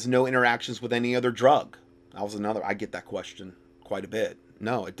product has no interactions with any other drug. That was another, I get that question quite a bit.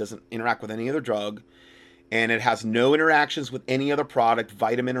 No, it doesn't interact with any other drug. And it has no interactions with any other product,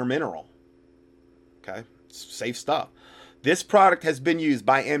 vitamin or mineral. Okay, it's safe stuff. This product has been used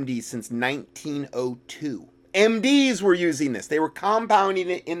by MDs since 1902. MDs were using this. They were compounding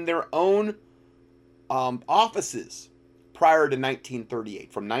it in their own offices prior to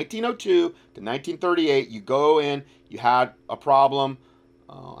 1938. From 1902 to 1938, you go in, you had a problem,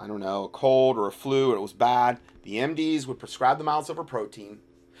 I don't know, a cold or a flu, or it was bad. The MDs would prescribe the mild silver protein.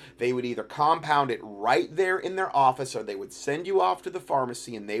 They would either compound it right there in their office, or they would send you off to the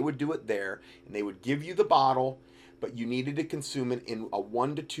pharmacy and they would do it there, and they would give you the bottle, but you needed to consume it in a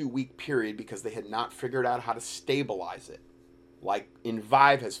 1 to 2 week period because they had not figured out how to stabilize it, like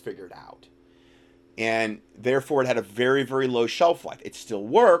Envive has figured out. And therefore it had a very, very low shelf life. It still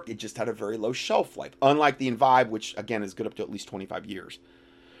worked, it just had a very low shelf life, unlike the Envive, which again is good up to at least 25 years.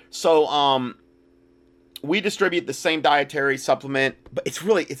 So, we distribute the same dietary supplement, but it's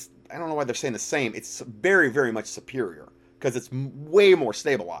I don't know why they're saying the same. It's very, very much superior because it's way more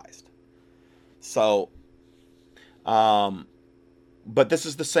stabilized. So, but this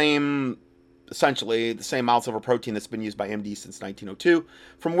is the same, essentially the same mild silver protein that's been used by MD since 1902.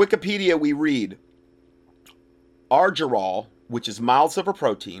 From Wikipedia, we read, Argerol, which is mild silver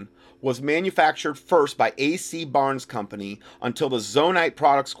protein, was manufactured first by A.C. Barnes Company until the Zonite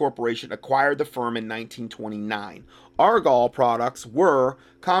Products Corporation acquired the firm in 1929. Argol products were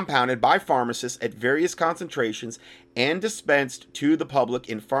compounded by pharmacists at various concentrations and dispensed to the public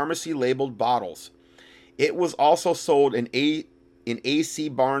in pharmacy-labeled bottles. It was also sold in A.C.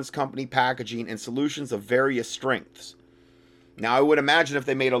 Barnes Company packaging and solutions of various strengths. Now, I would imagine if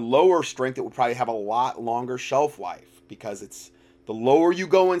they made a lower strength, it would probably have a lot longer shelf life, because it's the lower you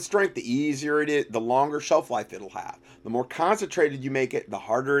go in strength, the easier it is, the longer shelf life it'll have. The more concentrated you make it, the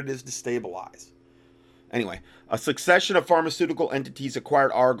harder it is to stabilize. Anyway, a succession of pharmaceutical entities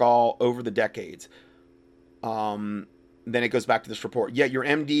acquired Argol over the decades. Then it goes back to this report. Yet your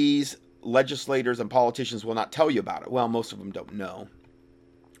MDs, legislators, and politicians will not tell you about it. Well, most of them don't know.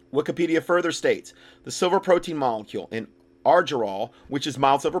 Wikipedia further states, the silver protein molecule in Argerol, which is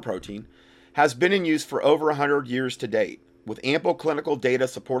mild silver protein, has been in use for over 100 years to date, with ample clinical data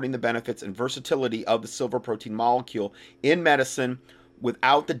supporting the benefits and versatility of the silver protein molecule in medicine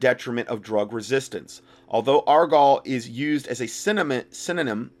without the detriment of drug resistance. Although Argol is used as a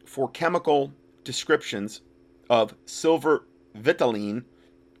synonym for chemical descriptions of silver vitaline,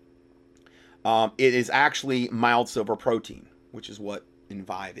 it is actually mild silver protein, which is what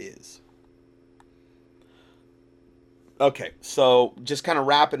Envive is. Okay, so just kind of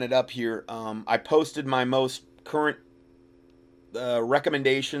wrapping it up here, I posted my most current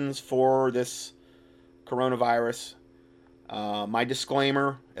recommendations for this coronavirus. My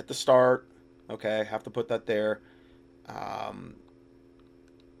disclaimer at the start, okay, have to put that there. How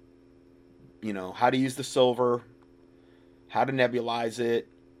to use the silver, how to nebulize it,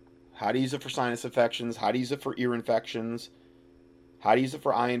 how to use it for sinus infections, how to use it for ear infections, how to use it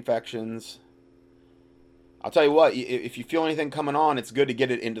for eye infections. I'll tell you what, if you feel anything coming on, it's good to get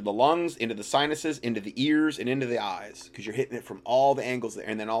it into the lungs, into the sinuses, into the ears, and into the eyes, because you're hitting it from all the angles there,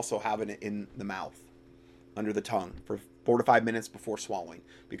 and then also having it in the mouth, under the tongue, for 4 to 5 minutes before swallowing,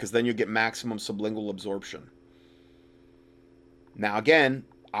 because then you'll get maximum sublingual absorption. Now again,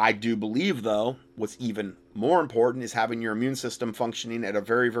 I do believe, though, what's even more important is having your immune system functioning at a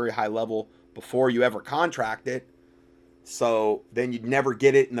very, very high level before you ever contract it, so then you'd never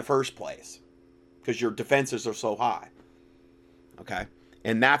get it in the first place, because your defenses are so high. Okay?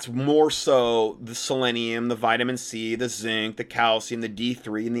 And that's more so the selenium, the vitamin C, the zinc, the calcium, the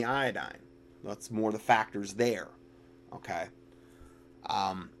D3, and the iodine. That's more the factors there. Okay?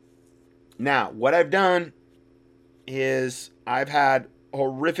 Now, what I've done is I've had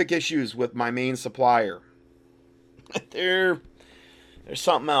horrific issues with my main supplier. There's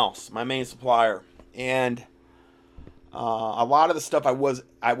something else, my main supplier. And a lot of the stuff I was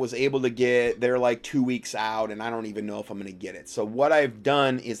able to get, they're like 2 weeks out, and I don't even know if I'm going to get it. So what I've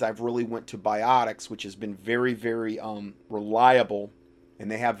done is I've really went to Biotics, which has been very, very reliable, and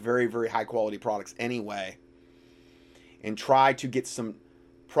they have very, very high quality products anyway, and try to get some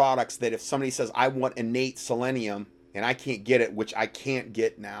products that if somebody says, I want innate selenium, and I can't get it, which I can't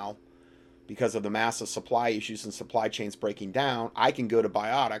get now because of the massive supply issues and supply chains breaking down, I can go to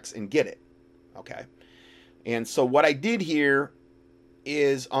Biotics and get it. Okay. And so what I did here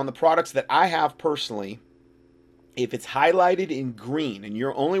is on the products that I have personally, if it's highlighted in green, and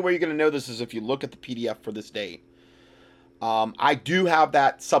your only way you're going to know this is if you look at the PDF for this date, I do have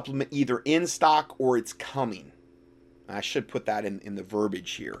that supplement either in stock or it's coming. I should put that in the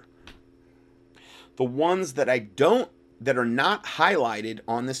verbiage here. The ones that that are not highlighted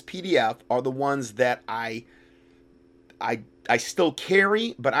on this PDF are the ones that I still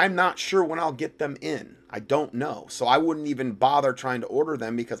carry, but I'm not sure when I'll get them in. I don't know. So I wouldn't even bother trying to order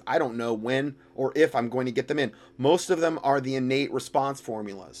them because I don't know when or if I'm going to get them in. Most of them are the innate response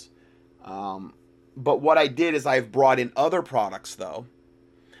formulas. But what I did is I've brought in other products, though,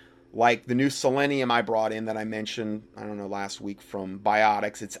 like the new selenium I brought in that I mentioned, I don't know, last week from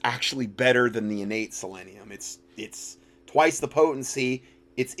Biotics. It's actually better than the innate selenium. It's twice the potency.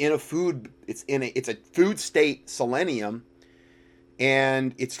 It's a food state selenium,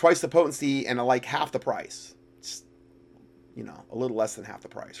 and it's twice the potency and like half the price. It's, a little less than half the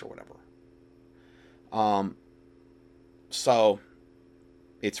price or whatever. So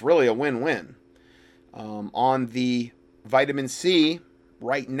it's really a win-win. On the vitamin C,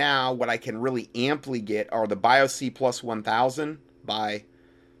 right now, what I can really amply get are the BioC Plus 1000 by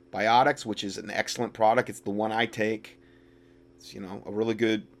Biotics, which is an excellent product. It's the one I take. It's, a really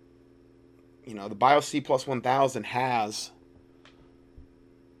good, the BioC Plus 1000 has,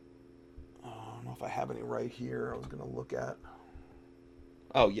 I don't know if I have any right here. I was going to look at.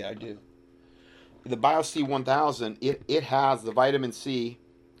 Oh, yeah, I do. The BioC 1000, it has the vitamin C,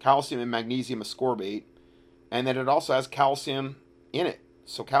 calcium, and magnesium ascorbate, and then it also has calcium in it.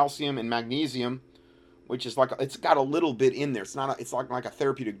 So calcium and magnesium, which is it's got a little bit in there. It's like a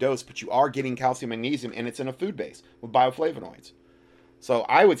therapeutic dose, but you are getting calcium, magnesium, and it's in a food base with bioflavonoids. So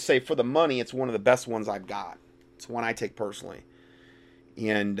I would say for the money, it's one of the best ones I've got. It's one I take personally,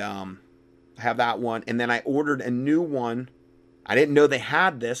 and I have that one. And then I ordered a new one. I didn't know they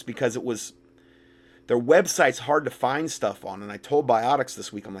had this because their website's hard to find stuff on. And I told Biotics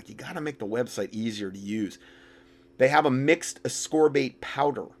this week, I'm like, you got to make the website easier to use. They have a mixed ascorbate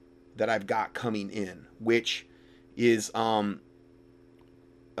powder that I've got coming in, which is again,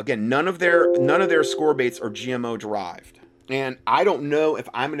 none of their ascorbates are GMO derived. And I don't know if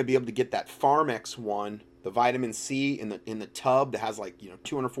I'm going to be able to get that Pharmex one, the vitamin C in the tub that has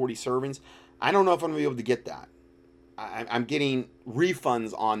 240 servings. I don't know if I'm going to be able to get that. I'm getting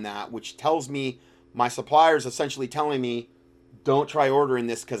refunds on that, which tells me my supplier's essentially telling me, don't try ordering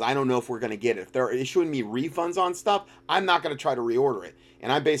this because I don't know if we're going to get it. If they're issuing me refunds on stuff, I'm not going to try to reorder it.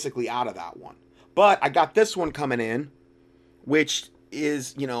 And I'm basically out of that one. But I got this one coming in, which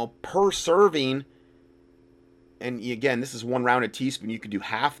is, per serving. And again, this is 1 rounded teaspoon. You could do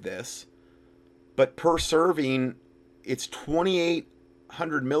half this. But per serving, it's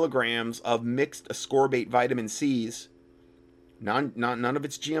 2,800 milligrams of mixed ascorbate vitamin C's. None of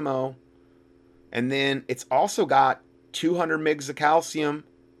it's GMO. And then it's also got 200 mgs of calcium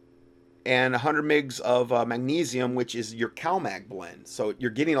and 100 mgs of magnesium, which is your CalMag blend. So you're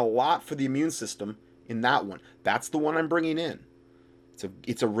getting a lot for the immune system in that one. That's the one I'm bringing in.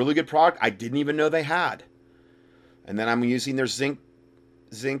 It's a really good product. I didn't even know they had. And then I'm using their Zinc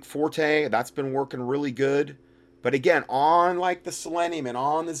Forte. That's been working really good. But again, on the selenium and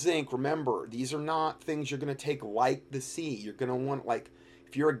on the zinc, remember, these are not things you're going to take like the C. You're going to want,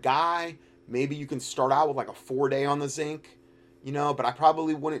 if you're a guy, maybe you can start out with a 4-day on the zinc, but I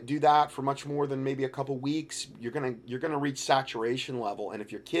probably wouldn't do that for much more than maybe a couple weeks. You're gonna reach saturation level, and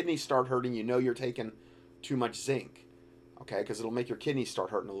if your kidneys start hurting, you're taking too much zinc, okay? Because it'll make your kidneys start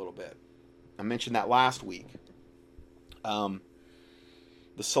hurting a little bit. I mentioned that last week. The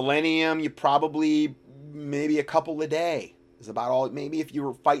selenium, you probably maybe a couple a day is about all. Maybe if you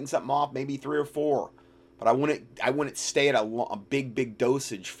were fighting something off, maybe 3 or 4. But I wouldn't stay at a big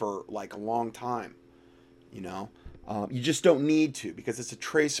dosage for a long time, You just don't need to because it's a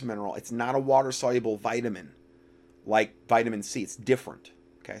trace mineral. It's not a water-soluble vitamin like vitamin C. It's different,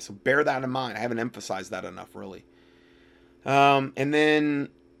 okay? So bear that in mind. I haven't emphasized that enough, really. And then,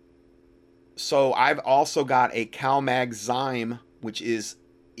 so I've also got a CalMag Zyme, which is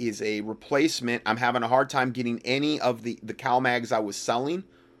a replacement. I'm having a hard time getting any of the CalMags I was selling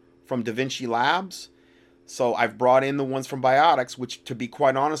from DaVinci Labs. So I've brought in the ones from Biotics, which, to be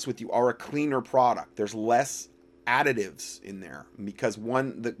quite honest with you, are a cleaner product. There's less additives in there because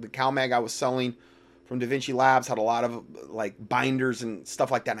the CalMag I was selling from DaVinci Labs had a lot of binders and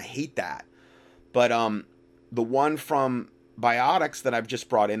stuff like that, and I hate that. But the one from Biotics that I've just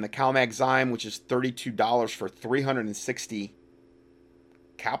brought in, the CalMag Zyme, which is $32 for 360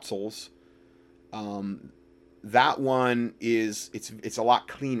 capsules, that one it's a lot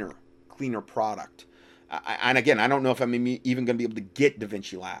cleaner product. And again, I don't know if I'm even going to be able to get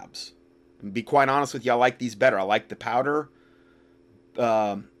DaVinci Labs. And be quite honest with you, I like these better. I like the powder.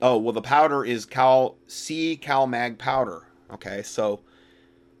 The powder is CalMag powder. Okay, so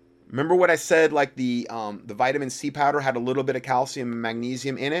remember what I said? The vitamin C powder had a little bit of calcium and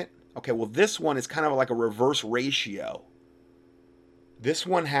magnesium in it. Okay, well this one is kind of like a reverse ratio. This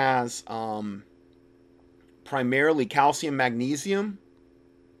one has primarily calcium, magnesium.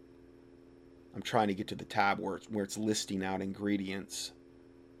 I'm trying to get to the tab where it's listing out ingredients.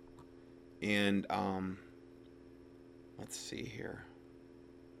 And let's see here.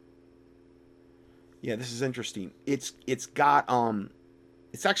 Yeah, this is interesting. It's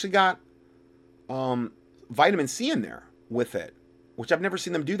actually got vitamin C in there with it, which I've never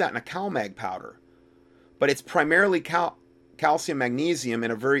seen them do that in a CalMag powder. But it's primarily calcium, magnesium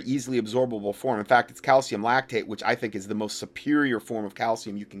in a very easily absorbable form. In fact, it's calcium lactate, which I think is the most superior form of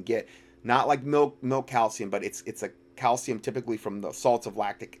calcium you can get. Not like milk calcium, but it's a calcium typically from the salts of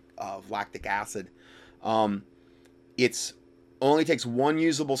lactic acid. It's only takes one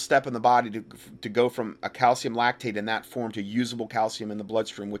usable step in the body to go from a calcium lactate in that form to usable calcium in the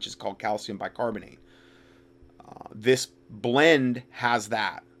bloodstream, which is called calcium bicarbonate. This blend has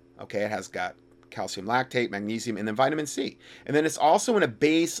that. Okay, it has got calcium lactate, magnesium, and then vitamin C. And then it's also in a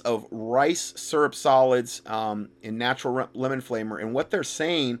base of rice syrup solids in natural lemon flavor. And what they're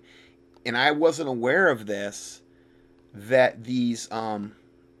saying, and I wasn't aware of this, that these,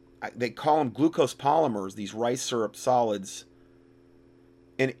 they call them glucose polymers, these rice syrup solids.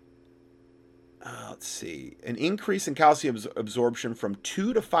 And let's see, an increase in calcium absorption from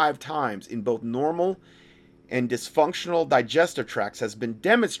 2 to 5 times in both normal and dysfunctional digestive tracts has been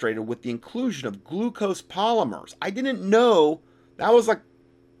demonstrated with the inclusion of glucose polymers. I didn't know that was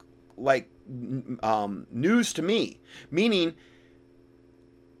like news to me. Meaning,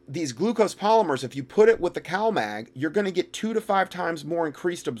 these glucose polymers, if you put it with the CalMag, you're going to get 2 to 5 times more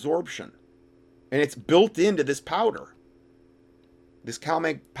increased absorption, and it's built into this powder. This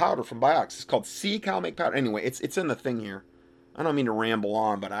CalMag powder from Biotics. It's called C CalMag powder. Anyway, it's in the thing here. I don't mean to ramble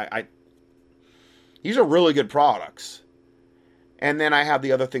on, but I these are really good products. And then I have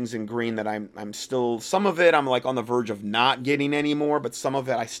the other things in green that I'm still, some of it I'm like on the verge of not getting anymore, but some of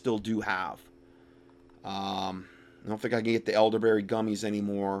it I still do have. I don't think I can get the elderberry gummies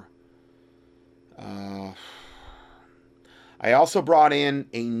anymore. I also brought in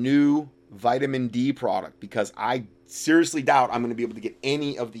a new vitamin D product because I seriously doubt I'm going to be able to get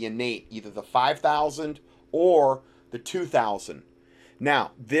any of the Innate, either the 5,000 or the 2,000.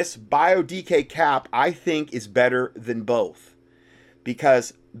 Now, this BioDK cap, I think, is better than both.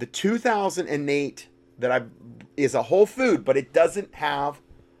 Because the 2,000 Innate is a whole food, but it doesn't have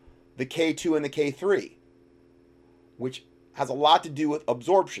the K2 and the K3, which has a lot to do with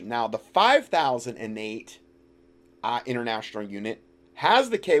absorption. Now, the 5,000 Innate international unit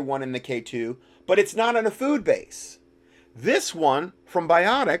has the K1 and the K2, but it's not on a food base. This one from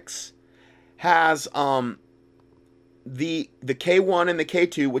Biotics has the K1 and the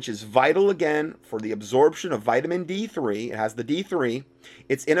K2, which is vital again for the absorption of vitamin D3. It has the D3.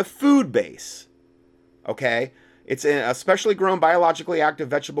 It's in a food base. Okay? It's in a specially grown biologically active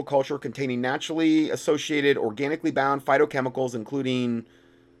vegetable culture containing naturally associated organically bound phytochemicals, including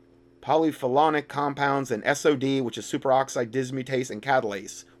polyphenolic compounds and SOD, which is superoxide dismutase, and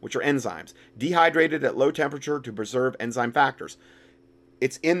catalase, which are enzymes, dehydrated at low temperature to preserve enzyme factors.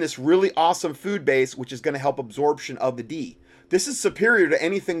 It's in this really awesome food base, which is going to help absorption of the D. This is superior to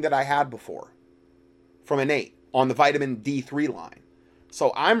anything that I had before from Innate on the vitamin D3 line.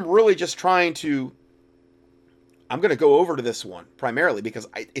 So I'm really just trying to, I'm going to go over to this one primarily because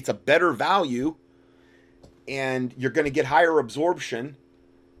it's a better value and you're going to get higher absorption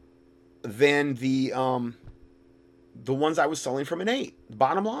than the ones I was selling from Innate,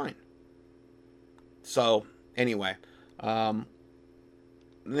 bottom line. So anyway, and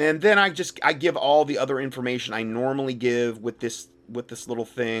then I give all the other information I normally give with this little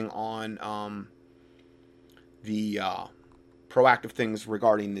thing on the proactive things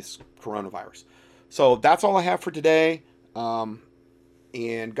regarding this coronavirus. So that's all I have for today.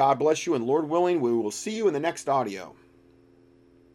 And God bless you, and Lord willing, we will see you in the next audio.